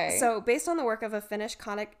 Okay. So, based on the work of a Finnish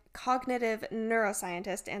cognitive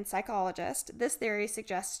neuroscientist and psychologist, this theory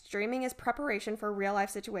suggests dreaming is preparation for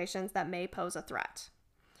real-life situations that may pose a threat.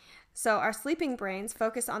 So, our sleeping brains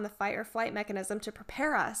focus on the fight or flight mechanism to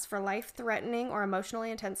prepare us for life-threatening or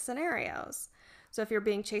emotionally intense scenarios. So, if you're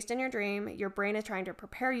being chased in your dream, your brain is trying to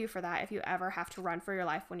prepare you for that if you ever have to run for your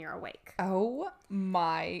life when you're awake. Oh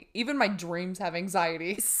my. Even my dreams have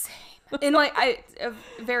anxiety. Same. And like, a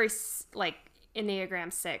very, like,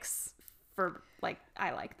 Enneagram 6 for, like,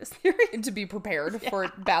 I like this theory. To be prepared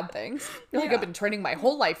for bad things. I feel like I've been training my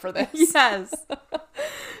whole life for this. Yes.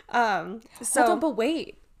 Hold on, but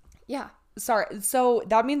wait. Yeah. Sorry. So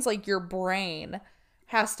that means, like, your brain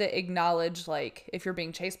has to acknowledge, like, if you're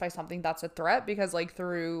being chased by something, that's a threat, because, like,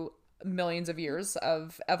 through millions of years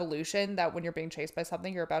of evolution, that when you're being chased by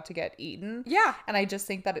something, you're about to get eaten. Yeah. And I just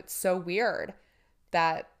think that it's so weird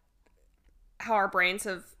that how our brains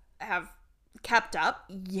have kept up.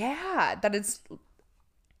 Yeah, that it's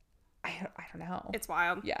I don't know. It's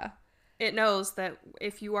wild. Yeah. It knows that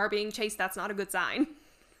if you are being chased, that's not a good sign.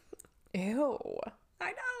 Ew. I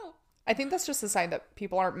know. I think that's just a sign that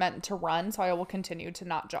people aren't meant to run, so I will continue to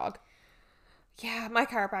not jog. Yeah, my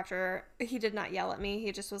chiropractor, he did not yell at me.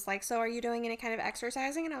 He just was like, "So are you doing any kind of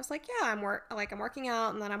exercising?" And I was like, "Yeah, I'm working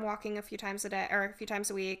out, and then I'm walking a few times a day or a few times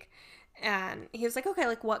a week." And he was like, "Okay,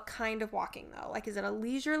 like what kind of walking though? Like is it a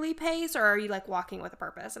leisurely pace or are you like walking with a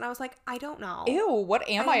purpose?" And I was like, "I don't know." Ew, what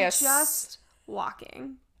am I? Just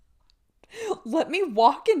walking. Let me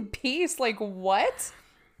walk in peace. Like what?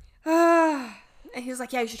 And he was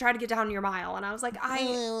like, "Yeah, you should try to get down to your mile." And I was like,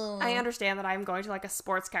 I understand that I'm going to like a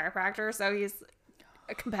sports chiropractor, so he's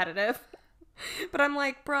competitive. But I'm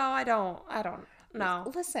like, bro, I don't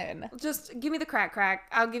know. Listen. Just give me the crack.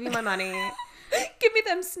 I'll give you my money. Give me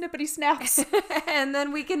them snippety snaps. And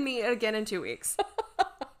then we can meet again in 2 weeks.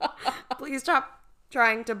 Please stop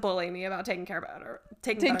trying to bully me about taking care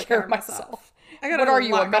of myself. What are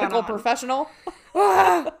you, a medical professional?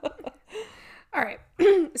 All right.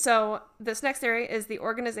 So this next theory is the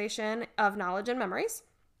organization of knowledge and memories.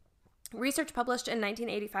 Research published in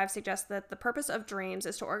 1985 suggests that the purpose of dreams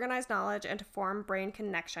is to organize knowledge and to form brain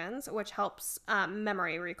connections, which helps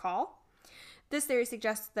memory recall. This theory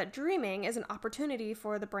suggests that dreaming is an opportunity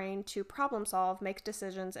for the brain to problem solve, make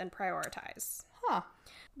decisions, and prioritize. Huh.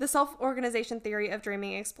 The self-organization theory of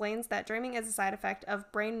dreaming explains that dreaming is a side effect of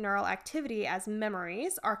brain neural activity as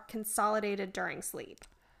memories are consolidated during sleep.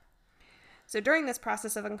 So during this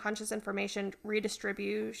process of unconscious information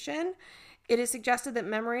redistribution, it is suggested that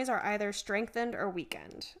memories are either strengthened or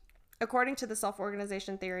weakened. According to the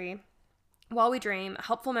self-organization theory, while we dream,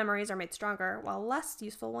 helpful memories are made stronger, while less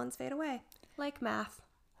useful ones fade away, like math.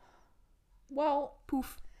 Well,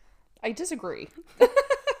 poof. I disagree.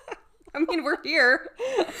 I mean, we're here.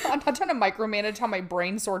 I'm not trying to micromanage how my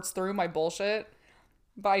brain sorts through my bullshit,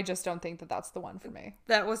 but I just don't think that that's the one for me.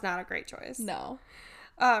 That was not a great choice. No.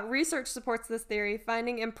 Research supports this theory,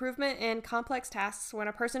 finding improvement in complex tasks when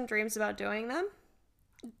a person dreams about doing them.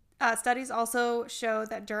 Studies also show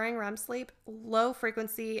that during REM sleep,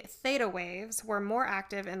 low-frequency theta waves were more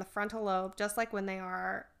active in the frontal lobe, just like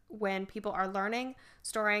when people are learning,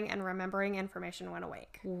 storing, and remembering information when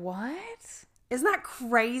awake. What? Isn't that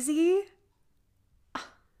crazy?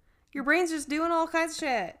 Your brain's just doing all kinds of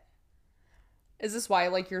shit. Is this why,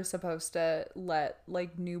 like, you're supposed to let,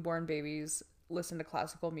 like, newborn babies listen to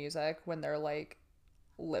classical music when they're, like,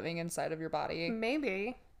 living inside of your body?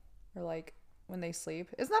 Maybe. Or, like, when they sleep?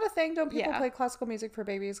 Isn't that a thing? Don't people play classical music for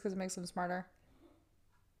babies because it makes them smarter?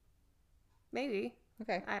 Maybe.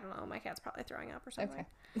 Okay. I don't know. My cat's probably throwing up or something.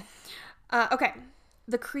 Okay. Okay.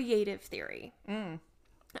 The creative theory.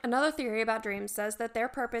 Another theory about dreams says that their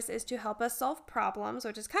purpose is to help us solve problems,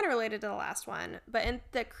 which is kind of related to the last one. But in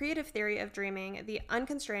the creative theory of dreaming, the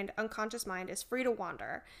unconstrained unconscious mind is free to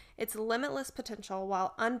wander, its limitless potential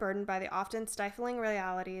while unburdened by the often stifling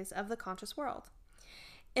realities of the conscious world.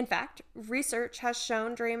 In fact, research has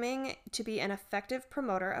shown dreaming to be an effective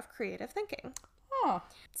promoter of creative thinking. Oh.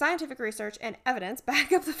 Scientific research and evidence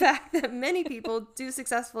back up the fact that many people do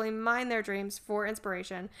successfully mine their dreams for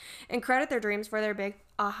inspiration and credit their dreams for their big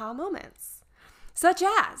aha moments. Such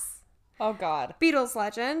as... Oh, God. Beatles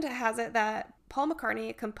legend has it that Paul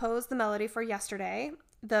McCartney composed the melody for Yesterday,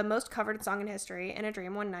 the most covered song in history, in a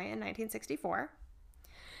dream one night in 1964.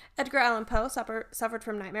 Edgar Allan Poe suffered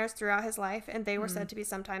from nightmares throughout his life, and they were said to be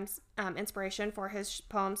sometimes inspiration for his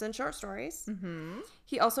poems and short stories. Mm-hmm.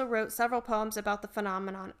 He also wrote several poems about the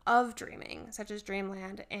phenomenon of dreaming, such as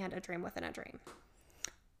Dreamland and A Dream Within a Dream.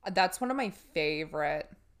 That's one of my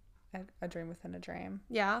favorite. A Dream Within a Dream.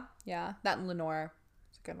 Yeah? Yeah. That and Lenore.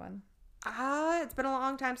 It's a good one. It's been a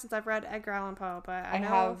long time since I've read Edgar Allan Poe, but I know...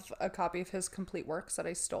 have a copy of his complete works that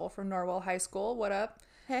I stole from Norwell High School. What up?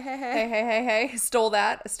 Hey. Hey. Stole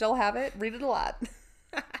that. I still have it. Read it a lot.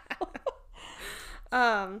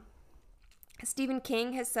 Stephen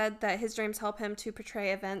King has said that his dreams help him to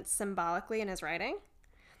portray events symbolically in his writing.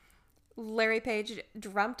 Larry Page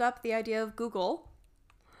dreamt up the idea of Google.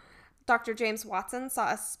 Dr. James Watson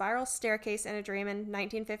saw a spiral staircase in a dream in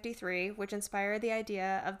 1953, which inspired the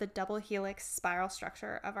idea of the double helix spiral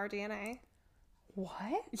structure of our DNA.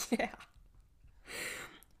 What? Yeah.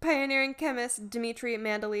 Pioneering chemist Dmitry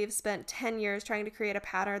Mendeleev spent 10 years trying to create a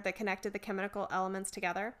pattern that connected the chemical elements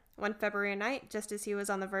together. One February night, just as he was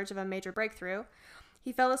on the verge of a major breakthrough,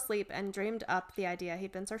 he fell asleep and dreamed up the idea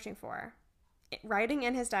he'd been searching for. Writing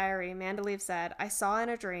in his diary, Mendeleev said, "I saw in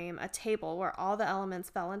a dream a table where all the elements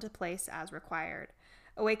fell into place as required.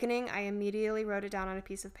 Awakening, I immediately wrote it down on a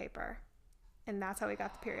piece of paper." And that's how we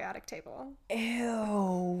got the periodic table.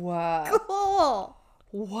 Ew. Cool.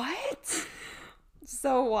 What?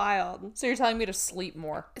 So wild. So you're telling me to sleep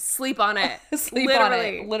more? Sleep on it. Sleep on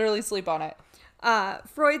it. Literally sleep on it.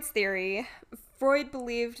 Freud's theory. Freud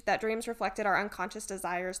believed that dreams reflected our unconscious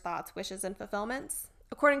desires, thoughts, wishes, and fulfillments.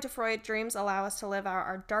 According to Freud, dreams allow us to live out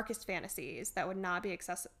our darkest fantasies that would not be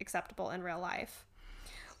acceptable in real life.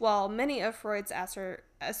 While many of Freud's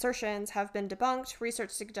assertions have been debunked, research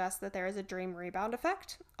suggests that there is a dream rebound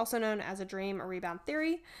effect, also known as a dream rebound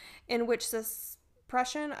theory, in which the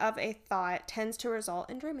suppression of a thought tends to result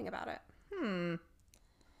in dreaming about it.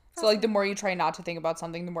 So, like, the more you try not to think about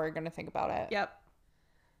something, the more you're going to think about it. Yep.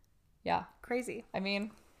 Yeah. Crazy. I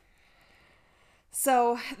mean...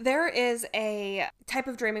 So, there is a type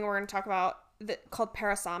of dreaming we're going to talk about called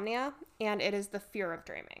parasomnia, and it is the fear of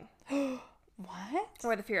dreaming. What?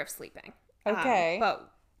 Or the fear of sleeping. Okay.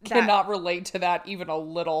 But cannot relate to that even a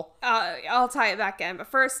little. I'll tie it back in. But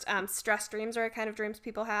first, stress dreams are a kind of dreams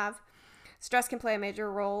people have. Stress can play a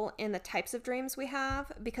major role in the types of dreams we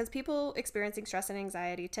have because people experiencing stress and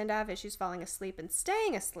anxiety tend to have issues falling asleep and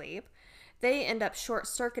staying asleep. They end up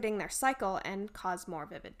short-circuiting their cycle and cause more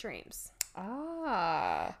vivid dreams.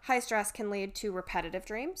 High stress can lead to repetitive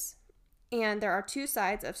dreams. And there are two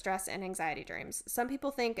sides of stress and anxiety dreams. Some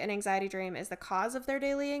people think an anxiety dream is the cause of their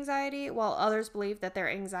daily anxiety, while others believe that their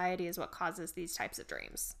anxiety is what causes these types of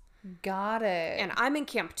dreams. Got it. And I'm in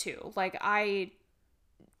camp too. Like, I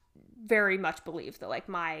very much believe that, like,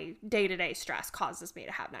 my day-to-day stress causes me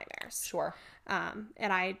to have nightmares. Sure. And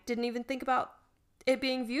I didn't even think about it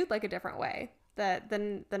being viewed like a different way. That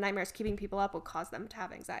the nightmares keeping people up will cause them to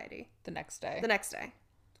have anxiety. The next day.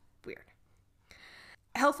 Weird.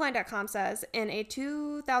 Healthline.com says, in a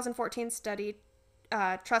 2014 study,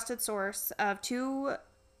 trusted source of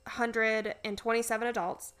 227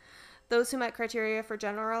 adults, those who met criteria for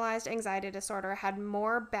generalized anxiety disorder had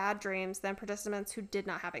more bad dreams than participants who did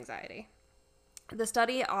not have anxiety. The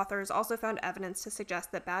study authors also found evidence to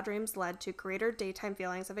suggest that bad dreams led to greater daytime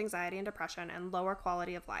feelings of anxiety and depression and lower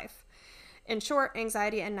quality of life. In short,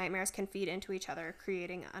 anxiety and nightmares can feed into each other,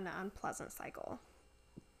 creating an unpleasant cycle.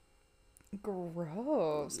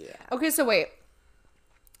 Gross. Yeah. Okay, so wait.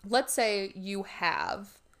 Let's say you have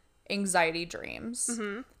anxiety dreams,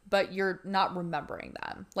 but you're not remembering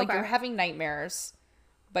them. Like, you're having nightmares,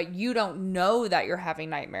 but you don't know that you're having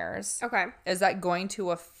nightmares. Okay. Is that going to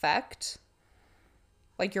affect,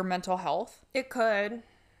 like, your mental health? It could.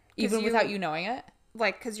 Even without you knowing it?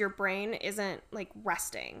 Like, because your brain isn't, like,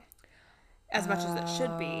 resting as much as it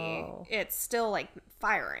should be. It's still, like,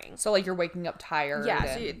 firing. So, like, you're waking up tired.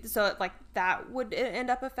 Yeah, so like, that would end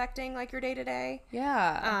up affecting, like, your day-to-day.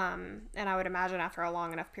 Yeah. And I would imagine after a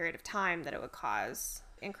long enough period of time that it would cause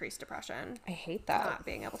increased depression. I hate that. Not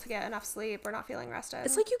being able to get enough sleep or not feeling rested.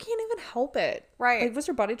 It's like you can't even help it. Right. Like, what's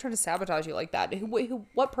your body trying to sabotage you like that?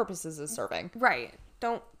 What purpose is this serving? Right.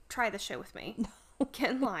 Don't try this shit with me.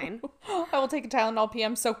 Get in line. I will take a Tylenol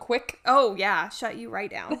PM so quick. Oh, yeah. Shut you right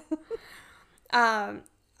down.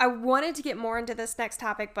 I wanted to get more into this next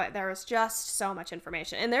topic, but there was just so much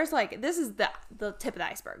information. And there's like, this is the tip of the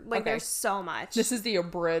iceberg. Like, there's so much. This is the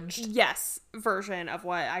abridged. Yes, version of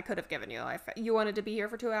what I could have given you. If you wanted to be here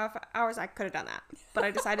for 2 hours, I could have done that. But I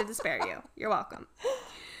decided to spare you. You're welcome.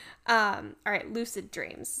 All right, lucid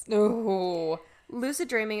dreams. Ooh. Lucid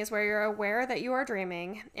dreaming is where you're aware that you are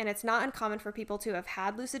dreaming, and it's not uncommon for people to have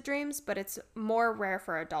had lucid dreams, but it's more rare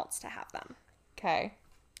for adults to have them. Okay.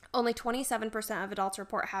 Only 27% of adults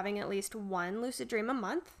report having at least one lucid dream a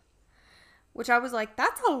month, which I was like,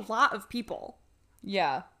 that's a lot of people.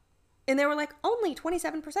 Yeah. And they were like, only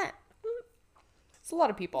 27%. It's a lot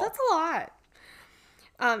of people. That's a lot.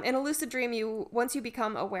 In a lucid dream, once you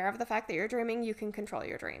become aware of the fact that you're dreaming, you can control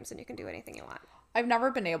your dreams and you can do anything you want. I've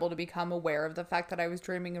never been able to become aware of the fact that I was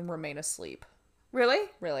dreaming and remain asleep. Really?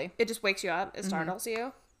 Really. It just wakes you up. It startles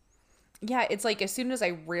you. Yeah, it's like as soon as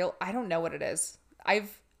I don't know what it is.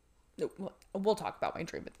 We'll talk about my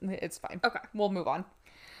dream. It's fine. Okay. We'll move on.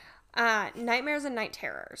 Nightmares and night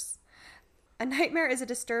terrors. A nightmare is a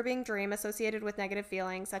disturbing dream associated with negative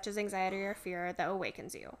feelings such as anxiety or fear that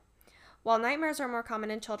awakens you. While nightmares are more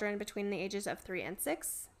common in children between the ages of 3 and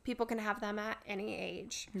 6, people can have them at any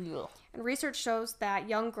age. Ugh. And research shows that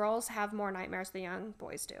young girls have more nightmares than young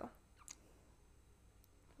boys do.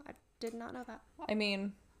 I did not know that. I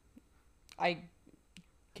mean, I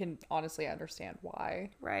can honestly understand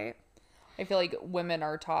why. Right? I feel like women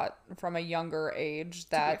are taught from a younger age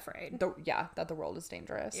that to be afraid. That the world is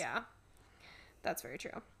dangerous. Yeah. That's very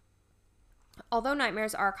true. Although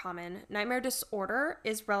nightmares are common, nightmare disorder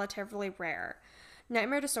is relatively rare.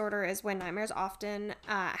 Nightmare disorder is when nightmares often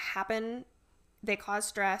happen. They cause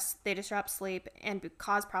stress, they disrupt sleep, and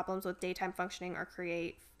cause problems with daytime functioning or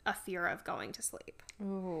create a fear of going to sleep.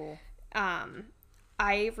 Ooh.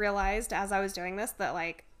 I realized as I was doing this that,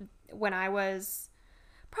 like, when I was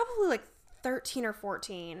probably like 13 or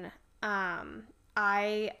 14,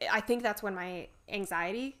 I think that's when my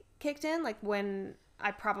anxiety kicked in, like when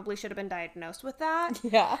I probably should have been diagnosed with that.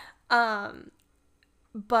 Yeah.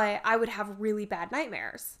 But I would have really bad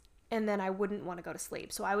nightmares and then I wouldn't want to go to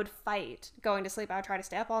sleep. So I would fight going to sleep. I would try to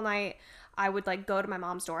stay up all night. I would like go to my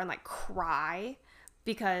mom's door and like cry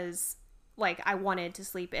because like I wanted to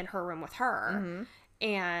sleep in her room with her. Mm-hmm.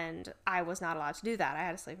 And I was not allowed to do that. I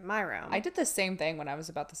had to sleep in my room. I did the same thing when I was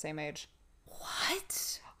about the same age.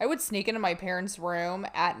 What? I would sneak into my parents' room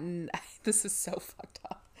at this is so fucked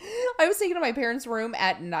up. I would sneak into my parents' room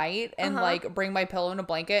at night and like bring my pillow and a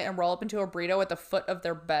blanket and roll up into a burrito at the foot of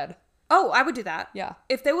their bed. Oh, I would do that. Yeah.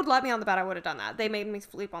 If they would let me on the bed, I would have done that. They made me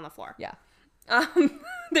sleep on the floor. Yeah.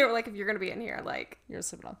 They were like, if you're going to be in here, like... You're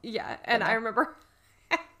sleeping on. Yeah. And I remember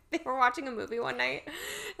they were watching a movie one night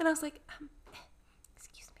and I was like,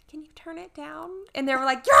 excuse me, can you turn it down? And they were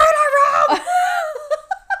like, you're in our room!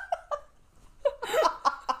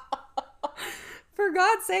 For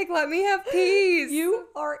God's sake, let me have peace. You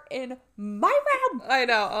are in my room. I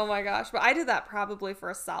know. Oh my gosh. But I did that probably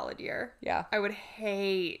for a solid year. Yeah. I would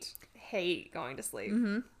hate going to sleep.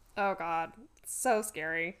 Mm-hmm. Oh God. It's so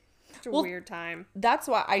scary. Such a weird time. That's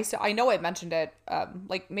why I know I mentioned it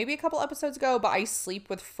like maybe a couple episodes ago, but I sleep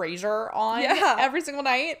with Frasier on every single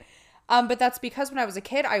night. But that's because when I was a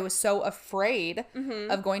kid, I was so afraid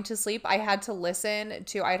of going to sleep. I had to listen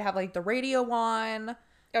to, I'd have like the radio on.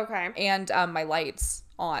 Okay. And my lights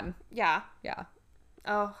on. Yeah. Yeah.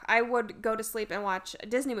 Oh, I would go to sleep and watch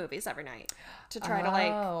Disney movies every night to try to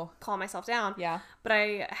like calm myself down. Yeah. But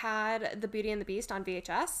I had The Beauty and the Beast on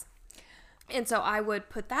VHS. And so I would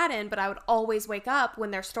put that in, but I would always wake up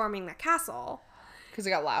when they're storming the castle. Because it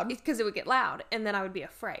got loud? Because it would get loud. And then I would be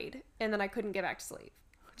afraid. And then I couldn't get back to sleep.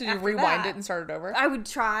 Did you rewind it and start it over? I would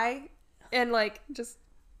try. And like,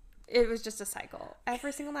 it was just a cycle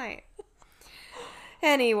every single night.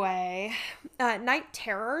 Anyway, night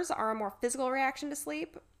terrors are a more physical reaction to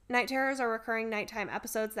sleep. Night terrors are recurring nighttime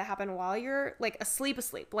episodes that happen while you're like asleep.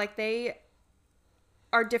 Like they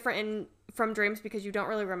are different from dreams because you don't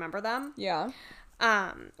really remember them. Yeah.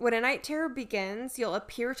 When a night terror begins, you'll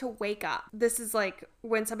appear to wake up. This is like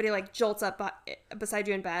when somebody like jolts up beside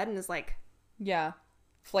you in bed and is like,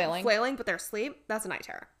 flailing, but they're asleep. That's a night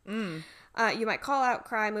terror. You might call out,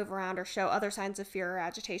 cry, move around, or show other signs of fear or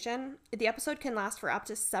agitation. The episode can last for up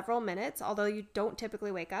to several minutes, although you don't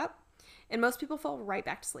typically wake up. And most people fall right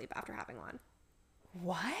back to sleep after having one.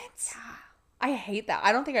 What? Yeah. I hate that.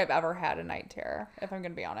 I don't think I've ever had a night terror, if I'm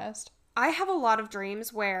going to be honest. I have a lot of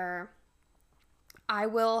dreams where I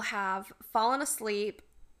will have fallen asleep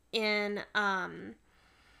in, I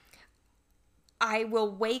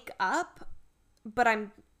will wake up, but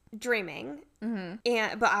I'm dreaming,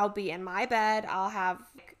 but I'll be in my bed.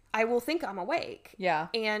 I will think I'm awake. Yeah.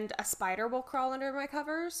 And a spider will crawl under my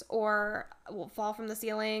covers or will fall from the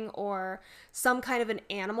ceiling, or some kind of an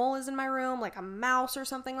animal is in my room, like a mouse or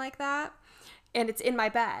something like that. And it's in my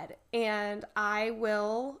bed. And I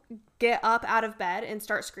will get up out of bed and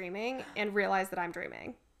start screaming and realize that I'm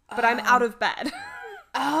dreaming. But I'm out of bed.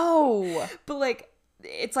 Oh. But like,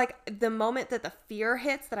 it's like the moment that the fear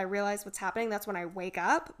hits that I realize what's happening, that's when I wake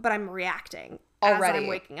up, but I'm reacting already as I'm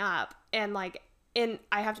waking up. And like,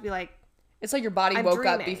 I have to be like, it's like your body I'm woke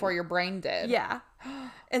dreaming. up before your brain did. Yeah.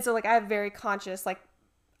 And so like, I have very conscious like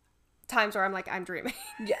times where I'm like, I'm dreaming.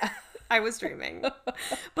 Yeah. I was dreaming. But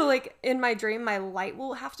like in my dream, my light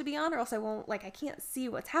will have to be on or else I can't see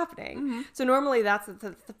what's happening. So normally that's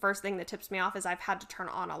the first thing that tips me off is I've had to turn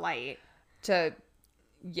on a light.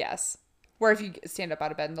 Yes. Where if you stand up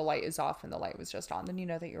out of bed and the light is off and the light was just on, then you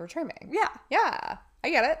know that you were dreaming. Yeah. Yeah. I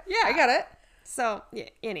get it. Yeah. I get it. So, yeah,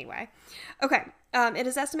 anyway. Okay. It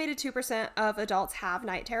is estimated 2% of adults have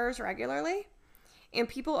night terrors regularly. And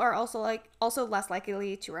people are also less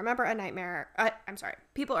likely to remember a nightmare.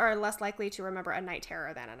 People are less likely to remember a night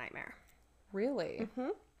terror than a nightmare. Really?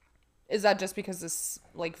 Mm-hmm. Is that just because this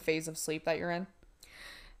like phase of sleep that you're in?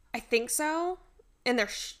 I think so. And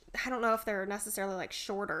I don't know if they're necessarily like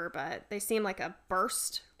shorter, but they seem like a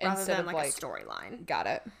burst rather than like a storyline. Got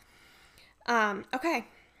it. Okay.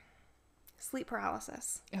 Sleep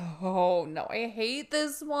paralysis. Oh, no. I hate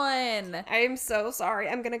this one. I am so sorry.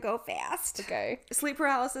 I'm going to go fast. Okay. Sleep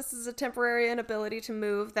paralysis is a temporary inability to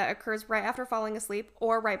move that occurs right after falling asleep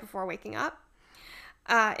or right before waking up.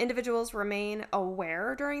 Individuals remain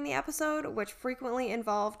aware during the episode, which frequently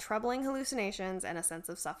involve troubling hallucinations and a sense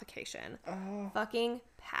of suffocation. Oh. Fucking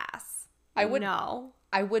pass. I would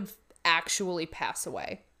actually pass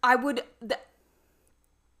away.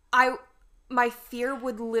 My fear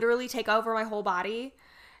would literally take over my whole body.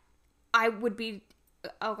 I would be,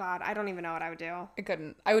 oh God, I don't even know what I would do. I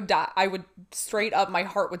couldn't. I would die. I would straight up, my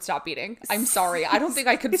heart would stop beating. I'm sorry. I don't think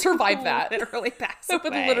I could survive that. Literally pass away. I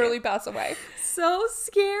would literally pass away. So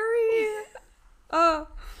scary. The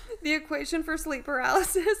equation for sleep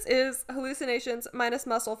paralysis is hallucinations minus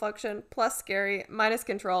muscle function plus scary minus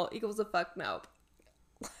control equals a fuck nope.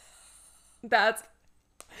 That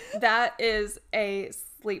is a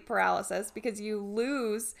sleep paralysis because you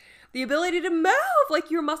lose the ability to move.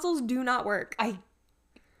 Like your muscles do not work. Oh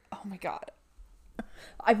my God.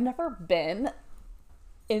 I've never been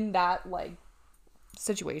in that like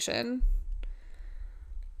situation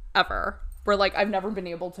ever where like I've never been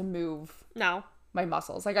able to move my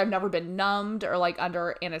muscles. Like I've never been numbed or like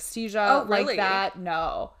under anesthesia like that.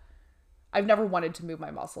 No. I've never wanted to move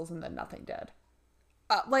my muscles and then nothing did.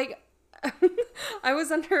 I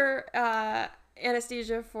was under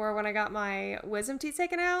anesthesia for when I got my wisdom teeth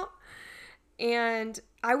taken out, and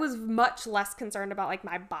I was much less concerned about like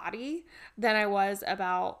my body than I was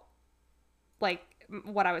about like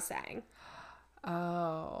what I was saying.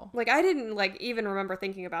 Oh. Like I didn't like even remember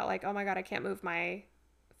thinking about like, oh my God, I can't move my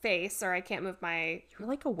face or I can't move my You were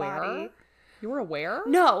like aware? body. You were aware?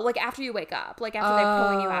 No, like after you wake up, like after they're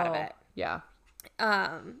pulling you out of it. Yeah.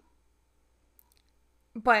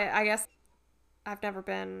 But I guess I've never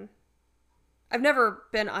been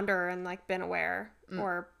under and like been aware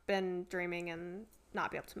or been dreaming and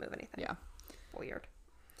not be able to move anything. Yeah. Weird.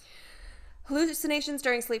 Hallucinations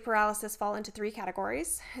during sleep paralysis fall into 3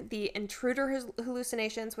 categories. The intruder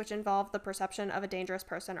hallucinations, which involve the perception of a dangerous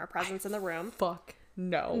person or presence in the room. Fuck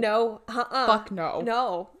no. No. Fuck no.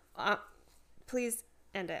 No. Please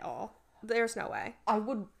end it all. There's no way. I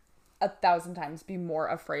would 1,000 times be more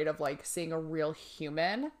afraid of like seeing a real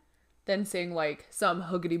human than seeing like some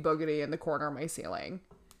hoogity boogity in the corner of my ceiling.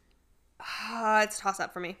 It's a toss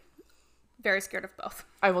up for me. Very scared of both.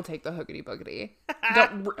 I will take the hoogity boogity.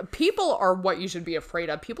 People are what you should be afraid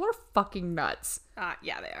of. People are fucking nuts.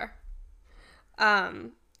 Yeah, they are.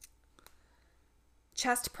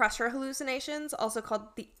 Chest pressure hallucinations, also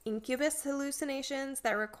called the incubus hallucinations,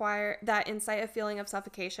 that incite a feeling of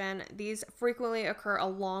suffocation. These frequently occur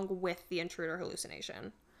along with the intruder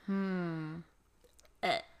hallucination.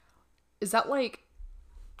 Is it like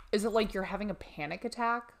you're having a panic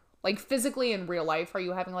attack? Like physically in real life, are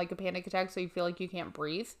you having like a panic attack so you feel like you can't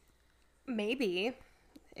breathe? Maybe.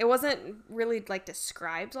 It wasn't really like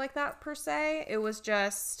described like that per se. It was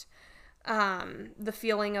just the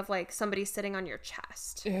feeling of like somebody sitting on your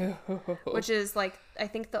chest. Ew. Which is like, I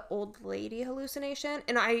think the old lady hallucination.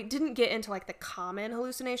 And I didn't get into like the common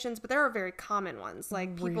hallucinations, but there are very common ones.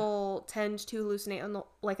 Like people tend to hallucinate on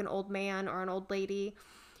like an old man or an old lady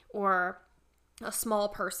or a small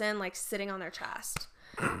person like sitting on their chest.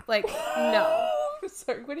 Like, no.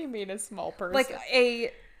 Sorry, what do you mean a small person? Like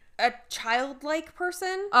a childlike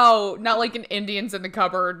person? Oh, not like an Indians in the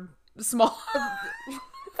cupboard small.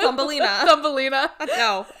 Thumbelina. Thumbelina.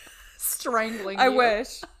 No. Strangling I you.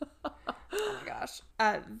 wish. Oh my gosh.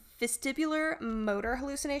 Vestibular motor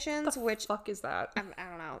hallucinations, which fuck is that? I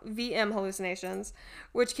don't know. VM hallucinations,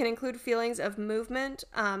 which can include feelings of movement,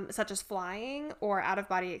 such as flying or out of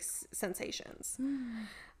body sensations.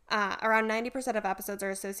 Around 90% of episodes are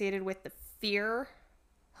associated with the fear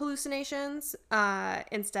hallucinations,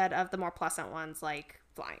 instead of the more pleasant ones like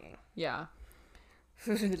flying. Yeah.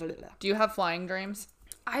 Do you have flying dreams?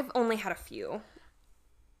 I've only had a few.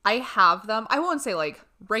 I have them. I won't say like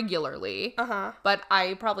regularly, but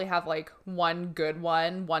I probably have like one good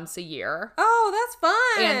one once a year. Oh, that's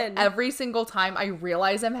fun. And every single time I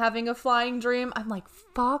realize I'm having a flying dream, I'm like,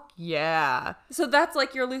 fuck yeah. So that's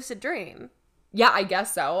like your lucid dream. Yeah, I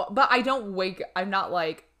guess so. But I don't I'm not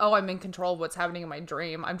like, oh, I'm in control of what's happening in my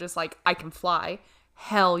dream. I'm just like, I can fly.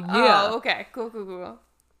 Hell yeah. Oh, okay. Cool.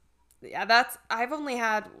 Yeah, I've only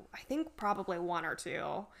had, I think, probably one or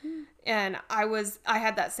two. And I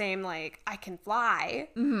had that same, like, I can fly.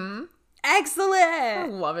 Mm-hmm. Excellent! I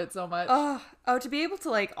love it so much. Oh, to be able to,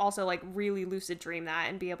 like, also, like, really lucid dream that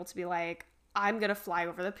and be able to be like, I'm gonna fly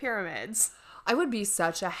over the pyramids. I would be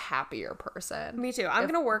such a happier person. Me too. I'm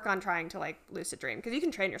gonna work on trying to, like, lucid dream, because you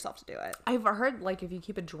can train yourself to do it. I've heard, like, if you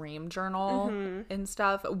keep a dream journal and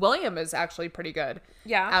stuff, William is actually pretty good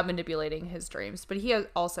at manipulating his dreams, but he is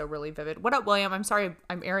also really vivid. What up, William? I'm sorry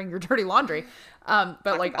I'm airing your dirty laundry.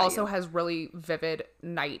 But, like, also has really vivid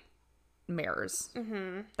nightmares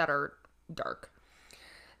that are dark.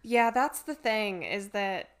 Yeah, that's the thing, is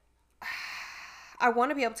that I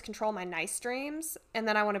want to be able to control my nice dreams, and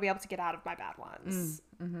then I want to be able to get out of my bad ones.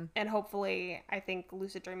 And hopefully, I think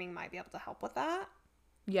lucid dreaming might be able to help with that.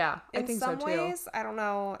 Yeah, I think so too. In some ways, I don't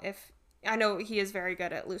know if... I know he is very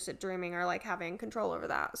good at lucid dreaming or, like, having control over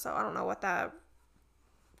that, so I don't know what the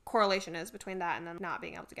correlation is between that and then not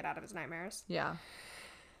being able to get out of his nightmares. Yeah.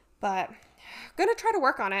 But I'm gonna try to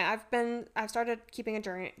work on it. I've started keeping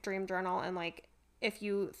a dream journal, and, like, if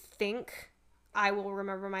you think I will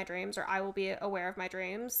remember my dreams or I will be aware of my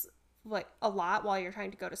dreams, like, a lot while you're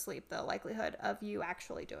trying to go to sleep, the likelihood of you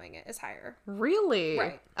actually doing it is higher. Really?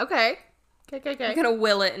 Right. Okay. You're gonna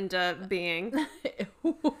will it into being.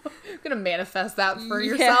 Gonna manifest that for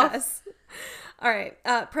yourself. Yes. All right.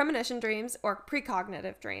 Premonition dreams or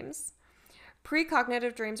precognitive dreams.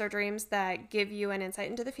 Precognitive dreams are dreams that give you an insight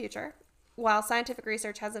into the future. While scientific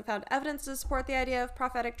research hasn't found evidence to support the idea of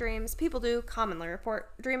prophetic dreams, people do commonly report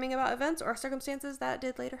dreaming about events or circumstances that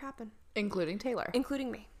did later happen. Including Taylor. Including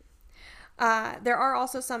me. There are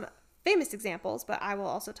also some famous examples, but I will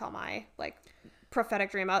also tell my, like,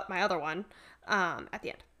 prophetic dream, my other one, at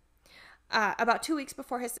the end. About 2 weeks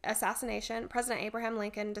before his assassination, President Abraham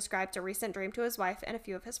Lincoln described a recent dream to his wife and a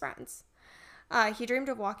few of his friends. He dreamed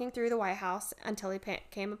of walking through the White House until he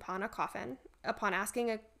came upon a coffin. Upon asking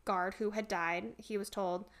a guard who had died, he was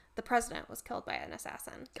told the president was killed by an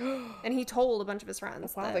assassin. And he told a bunch of his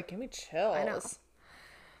friends. Wow, that gave me chills. I know.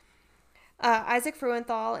 Isaac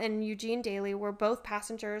Fruenthal and Eugene Daly were both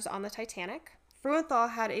passengers on the Titanic.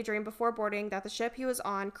 Fruenthal had a dream before boarding that the ship he was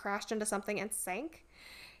on crashed into something and sank.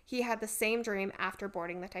 He had the same dream after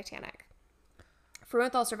boarding the Titanic.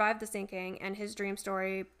 Fruenthal survived the sinking, and his dream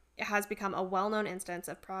story has become a well-known instance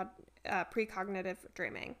of precognitive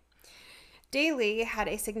dreaming. Daly had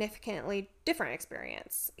a significantly different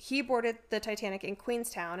experience. He boarded the Titanic in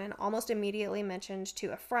Queenstown and almost immediately mentioned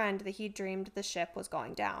to a friend that he dreamed the ship was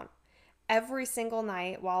going down. Every single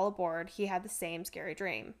night while aboard, he had the same scary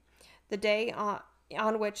dream. The day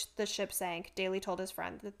on which the ship sank, Daly told his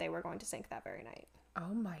friend that they were going to sink that very night.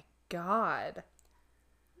 Oh my God.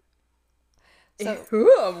 So,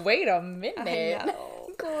 ooh, wait a minute. I know.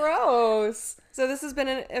 Gross. So this has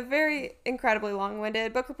been a very incredibly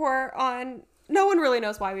long-winded book report on no one really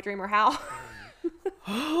knows why we dream or how.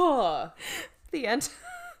 The end.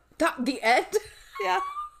 The end? Yeah.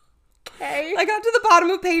 Okay. I got to the bottom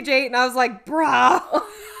of page 8 and I was like, bruh.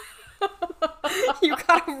 You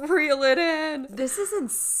gotta reel it in. This is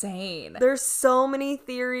insane. There's so many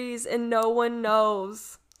theories and no one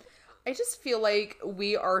knows. I just feel like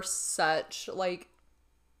we are such, like,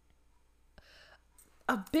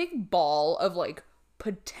 a big ball of, like,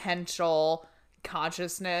 potential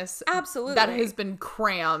consciousness. Absolutely. That has been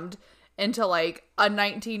crammed into like a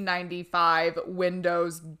 1995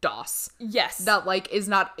 Windows DOS. Yes. That like is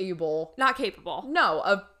not capable. No,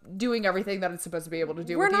 of doing everything that it's supposed to be able to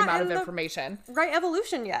do with the amount of information. Right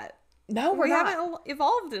evolution yet. No, we haven't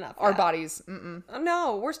evolved enough Our yet. bodies.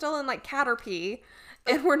 No, we're still in like Caterpie,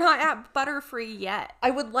 and we're not at Butterfree yet.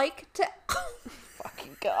 I would like to...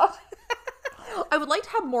 Fucking God. I would like to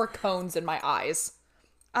have more cones in my eyes.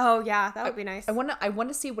 Oh, yeah, that would be nice. I want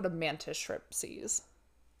to see what a mantis shrimp sees.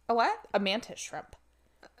 A what? A mantis shrimp.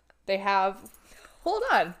 They have... Hold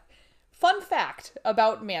on. Fun fact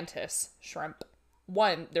about mantis shrimp.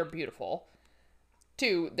 1, they're beautiful.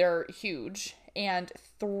 2, they're huge. And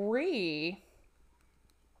 3,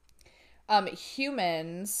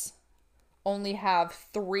 humans only have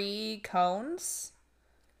 3 cones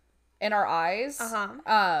in our eyes.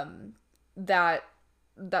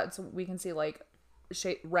 That's we can see like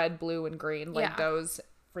red, blue, and green, like those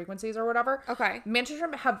frequencies or whatever. Okay. Mantis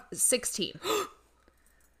shrimp have 16.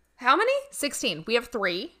 How many? 16. We have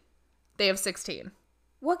 3. They have 16.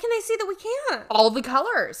 What can they see that we can't? All the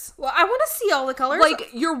colors. Well, I want to see all the colors. Like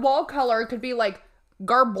your wall color could be like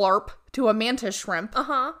garblarp to a mantis shrimp.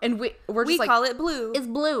 And we're just like, call it blue. It's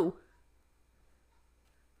blue.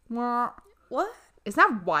 What? Isn't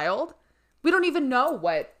that wild? We don't even know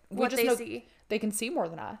what they see. They can see more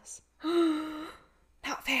than us.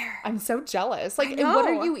 Not fair. I'm so jealous. Like, and what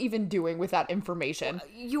are you even doing with that information?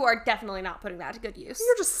 You are definitely not putting that to good use.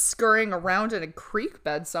 You're just scurrying around in a creek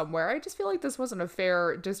bed somewhere. I just feel like this wasn't a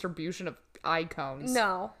fair distribution of eye cones.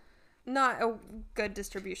 No. Not a good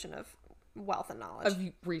distribution of wealth and knowledge. Of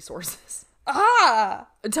resources.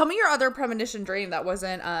 Tell me your other premonition dream that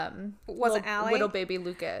wasn't Allie? little baby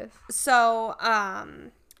Lucas. So,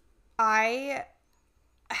 I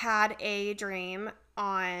had a dream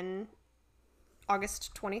on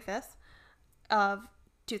August 25th of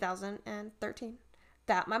 2013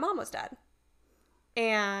 that my mom was dead.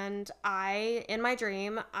 And in my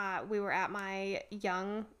dream, we were at my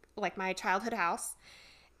childhood house,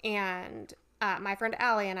 and my friend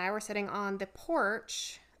Allie and I were sitting on the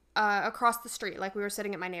porch across the street. Like, we were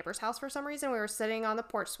sitting at my neighbor's house for some reason. We were sitting on the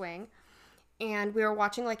porch swing, and we were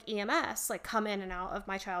watching like EMS like come in and out of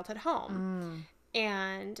my childhood home.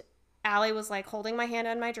 And Allie was like holding my hand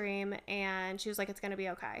in my dream, and she was like, "It's gonna be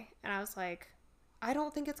okay." And I was like, "I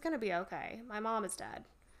don't think it's gonna be okay. My mom is dead."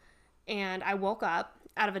 And I woke up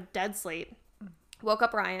out of a dead sleep. Woke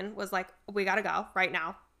up Ryan, was like, "We gotta go right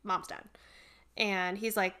now. Mom's dead." And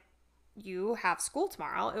he's like, "You have school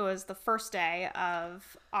tomorrow." It was the first day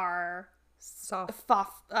of our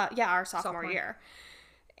sophomore year.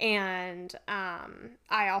 And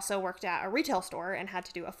I also worked at a retail store and had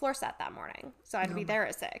to do a floor set that morning. So I had to be there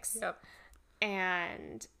at 6. Yep.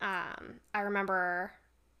 And I remember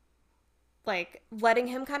like letting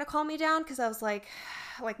him kind of calm me down, because I was like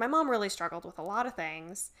my mom really struggled with a lot of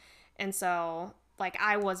things. And so like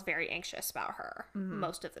I was very anxious about her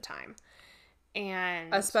most of the time.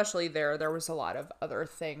 And especially there was a lot of other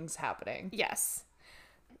things happening. Yes.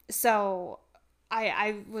 So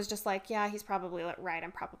I was just like, yeah, he's probably right.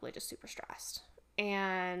 I'm probably just super stressed.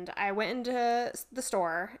 And I went into the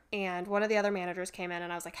store, and one of the other managers came in,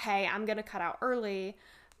 and I was like, "Hey, I'm going to cut out early.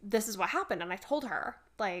 This is what happened." And I told her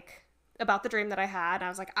like about the dream that I had. And I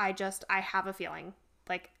was like, I have a feeling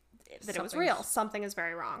like that it was real. Something is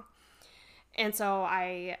very wrong. And so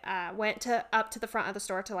I went up to the front of the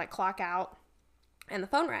store to like clock out, and the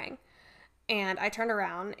phone rang, and I turned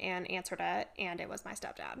around and answered it. And it was my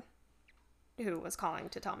stepdad, who was calling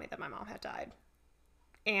to tell me that my mom had died.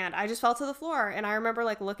 And I just fell to the floor. And I remember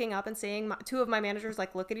like looking up and seeing 2 of my managers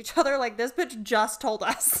like look at each other like, this bitch just told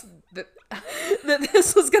us that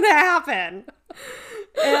this was gonna happen.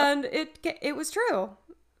 And it was true.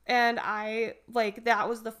 And I like, that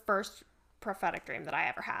was the first prophetic dream that I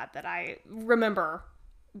ever had, that I remember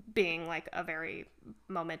being like a very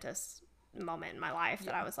momentous moment in my life.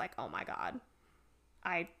 That I was like, oh my God,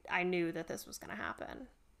 I knew that this was gonna happen.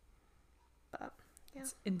 But yeah.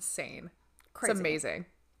 It's insane. Crazy. It's amazing.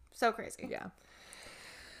 So crazy. Yeah.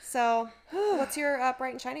 So what's your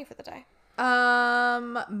bright and shiny for the day?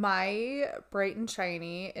 My bright and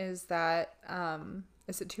shiny is that,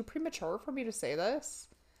 is it too premature for me to say this?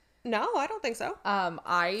 No, I don't think so.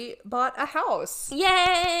 I bought a house.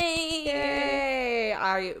 Yay!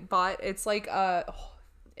 It's like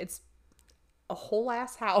it's a whole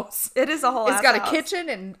ass house. It is a whole ass house. It's got a kitchen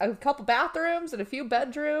and a couple bathrooms and a few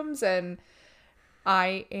bedrooms, and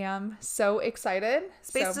I am so excited.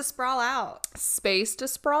 Space to sprawl out.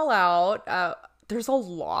 There's a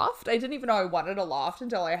loft. I didn't even know I wanted a loft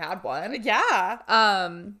until I had one. Yeah.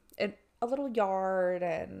 And a little yard,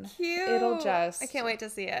 and cute. it'll just... I can't wait to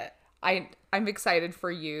see it. I'm excited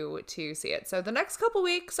for you to see it. So the next couple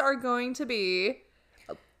weeks are going to be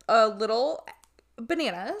a little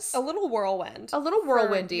bananas. A little whirlwind. A little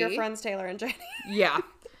whirlwindy. For your friends Taylor and Jenny. Yeah.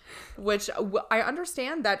 Which I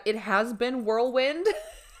understand that it has been whirlwind.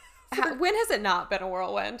 When has it not been a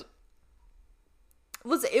whirlwind?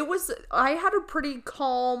 I had a pretty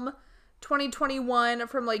calm 2021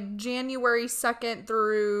 from like January 2nd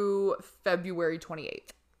through February 28th.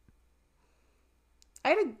 I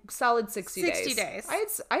had a solid 60 days. 60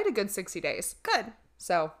 days. I had a good 60 days. Good.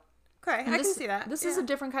 So. Okay, I can see that. This is a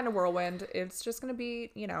different kind of whirlwind. It's just going to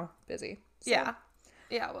be, busy. So yeah.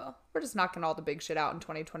 Yeah, well. We're just knocking all the big shit out in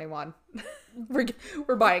 2021.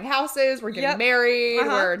 we're buying houses. We're getting married.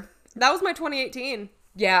 That was my 2018.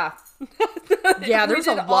 Yeah. Yeah, there's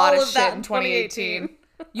a lot of shit in 2018.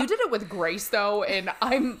 You did it with grace, though, and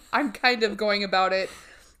I'm kind of going about it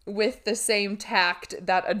with the same tact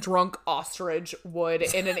that a drunk ostrich would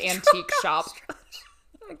in an antique shop.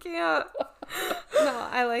 I can't. No,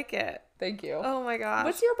 I like it. Thank you. Oh my gosh.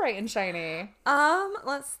 What's your bright and shiny?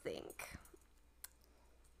 Let's think.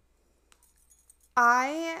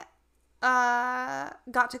 I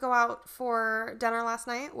got to go out for dinner last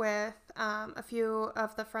night with a few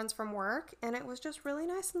of the friends from work, and it was just really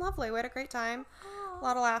nice and lovely. We had a great time. Aww. A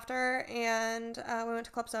lot of laughter, and we went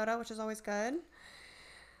to Club Soda, which is always good.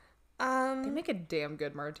 They make a damn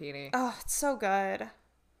good martini. Oh, it's so good.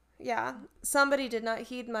 Yeah. Somebody did not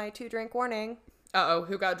heed my 2-drink warning. Uh-oh,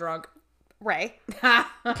 who got drunk? Ray.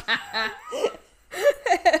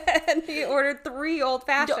 And he ordered 3 old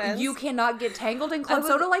fashions. You cannot get tangled in Club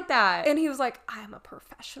Soda like that. And he was like, I'm a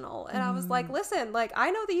professional. And I was like, listen, like, I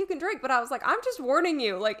know that you can drink, but I was like, I'm just warning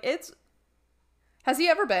you. Like, it's... Has he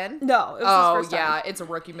ever been? No, it was his first time. It's a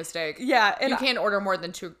rookie mistake. Yeah. And you can't order more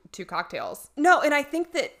than two cocktails. No, and I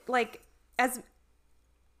think that, like,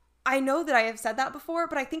 I know that I have said that before,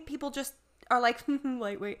 but I think people just are like,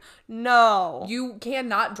 lightweight. No. You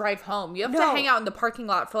cannot drive home. You have to hang out in the parking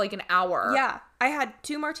lot for like an hour. Yeah. I had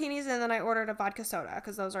 2 martinis and then I ordered a vodka soda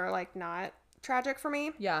because those are like not tragic for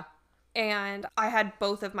me. Yeah. And I had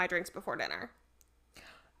both of my drinks before dinner.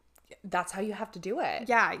 That's how you have to do it.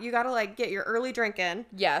 Yeah. You got to like get your early drink in.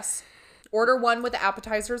 Yes. Order one with the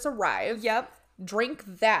appetizers arrive. Yep.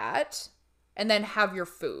 Drink that. And then have your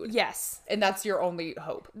food. Yes. And that's your only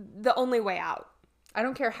hope. The only way out. I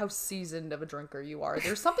don't care how seasoned of a drinker you are.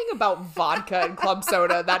 There's something about vodka and club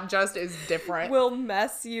soda that just is different. Will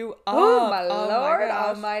mess you up. Oh, my Lord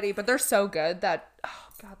almighty. But they're so good that, oh,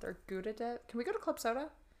 God, they're good at it. Can we go to club soda?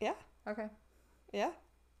 Yeah. Okay. Yeah.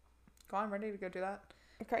 Go on, ready to go do that?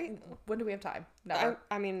 Great. When do we have time? Never.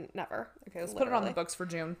 I mean, never. Okay, let's put it on the books for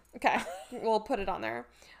June. Okay. We'll put it on there.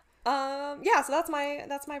 Yeah, so that's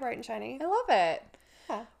my bright and shiny. I love it.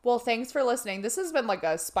 Yeah. Well, thanks for listening. This has been like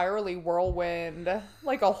a spirally whirlwind,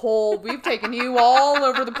 like we've taken you all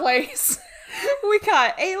over the place. We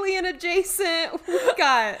got alien adjacent. We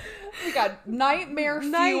got nightmare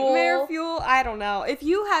fuel. Nightmare fuel. I don't know. If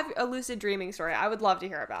you have a lucid dreaming story, I would love to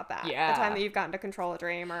hear about that. Yeah. The time that you've gotten to control a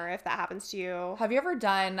dream, or if that happens to you. Have you ever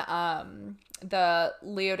done the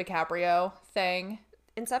Leo DiCaprio thing?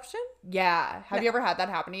 Inception? Yeah. Have you ever had that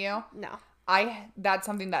happen to you? No. That's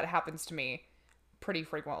something that happens to me pretty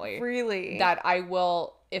frequently. Really? That I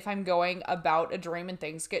will, if I'm going about a dream and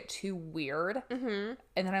things get too weird, and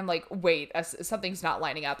then I'm like, wait, something's not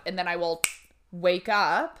lining up. And then I will wake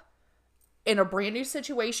up in a brand new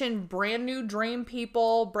situation, brand new dream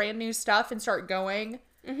people, brand new stuff, and start going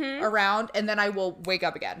around. And then I will wake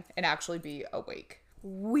up again and actually be awake.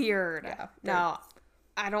 Weird. Yeah. No,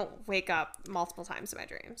 I don't wake up multiple times in my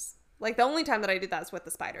dreams. Like, the only time that I do that is with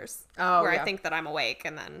the spiders. Oh, where yeah. I think that I'm awake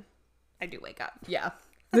and then I do wake up. Yeah.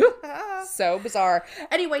 So bizarre.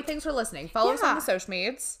 Anyway, thanks for listening. Follow us on the social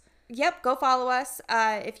medias. Yep, go follow us.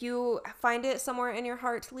 If you find it somewhere in your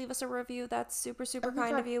heart to leave us a review, that's super, super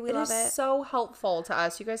kind of you. We love it. It is so helpful to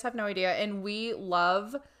us. You guys have no idea. And we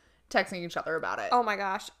love texting each other about it. Oh my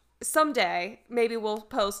gosh. Someday, maybe we'll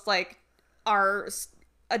post like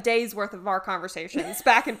a day's worth of our conversations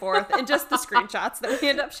back and forth and just the screenshots that we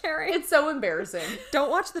end up sharing. It's so embarrassing.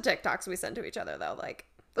 Don't watch the TikToks we send to each other though. Like,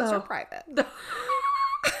 those are private.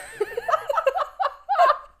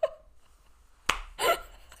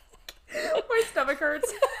 My stomach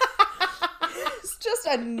hurts. It's just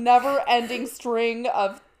a never-ending string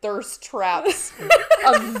of thirst traps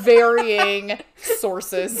of varying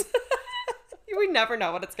sources. We never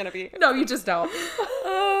know what it's going to be. No, you just don't.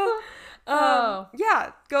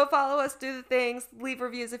 Yeah, go follow us, do the things, leave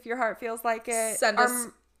reviews if your heart feels like it. Send us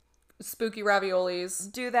spooky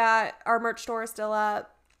raviolis. Do that. Our merch store is still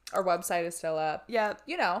up. Our website is still up. Yep.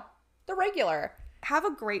 You know, the regular. Have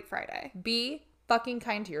a great Friday. Be fucking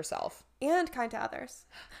kind to yourself. And kind to others.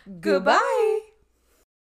 Goodbye.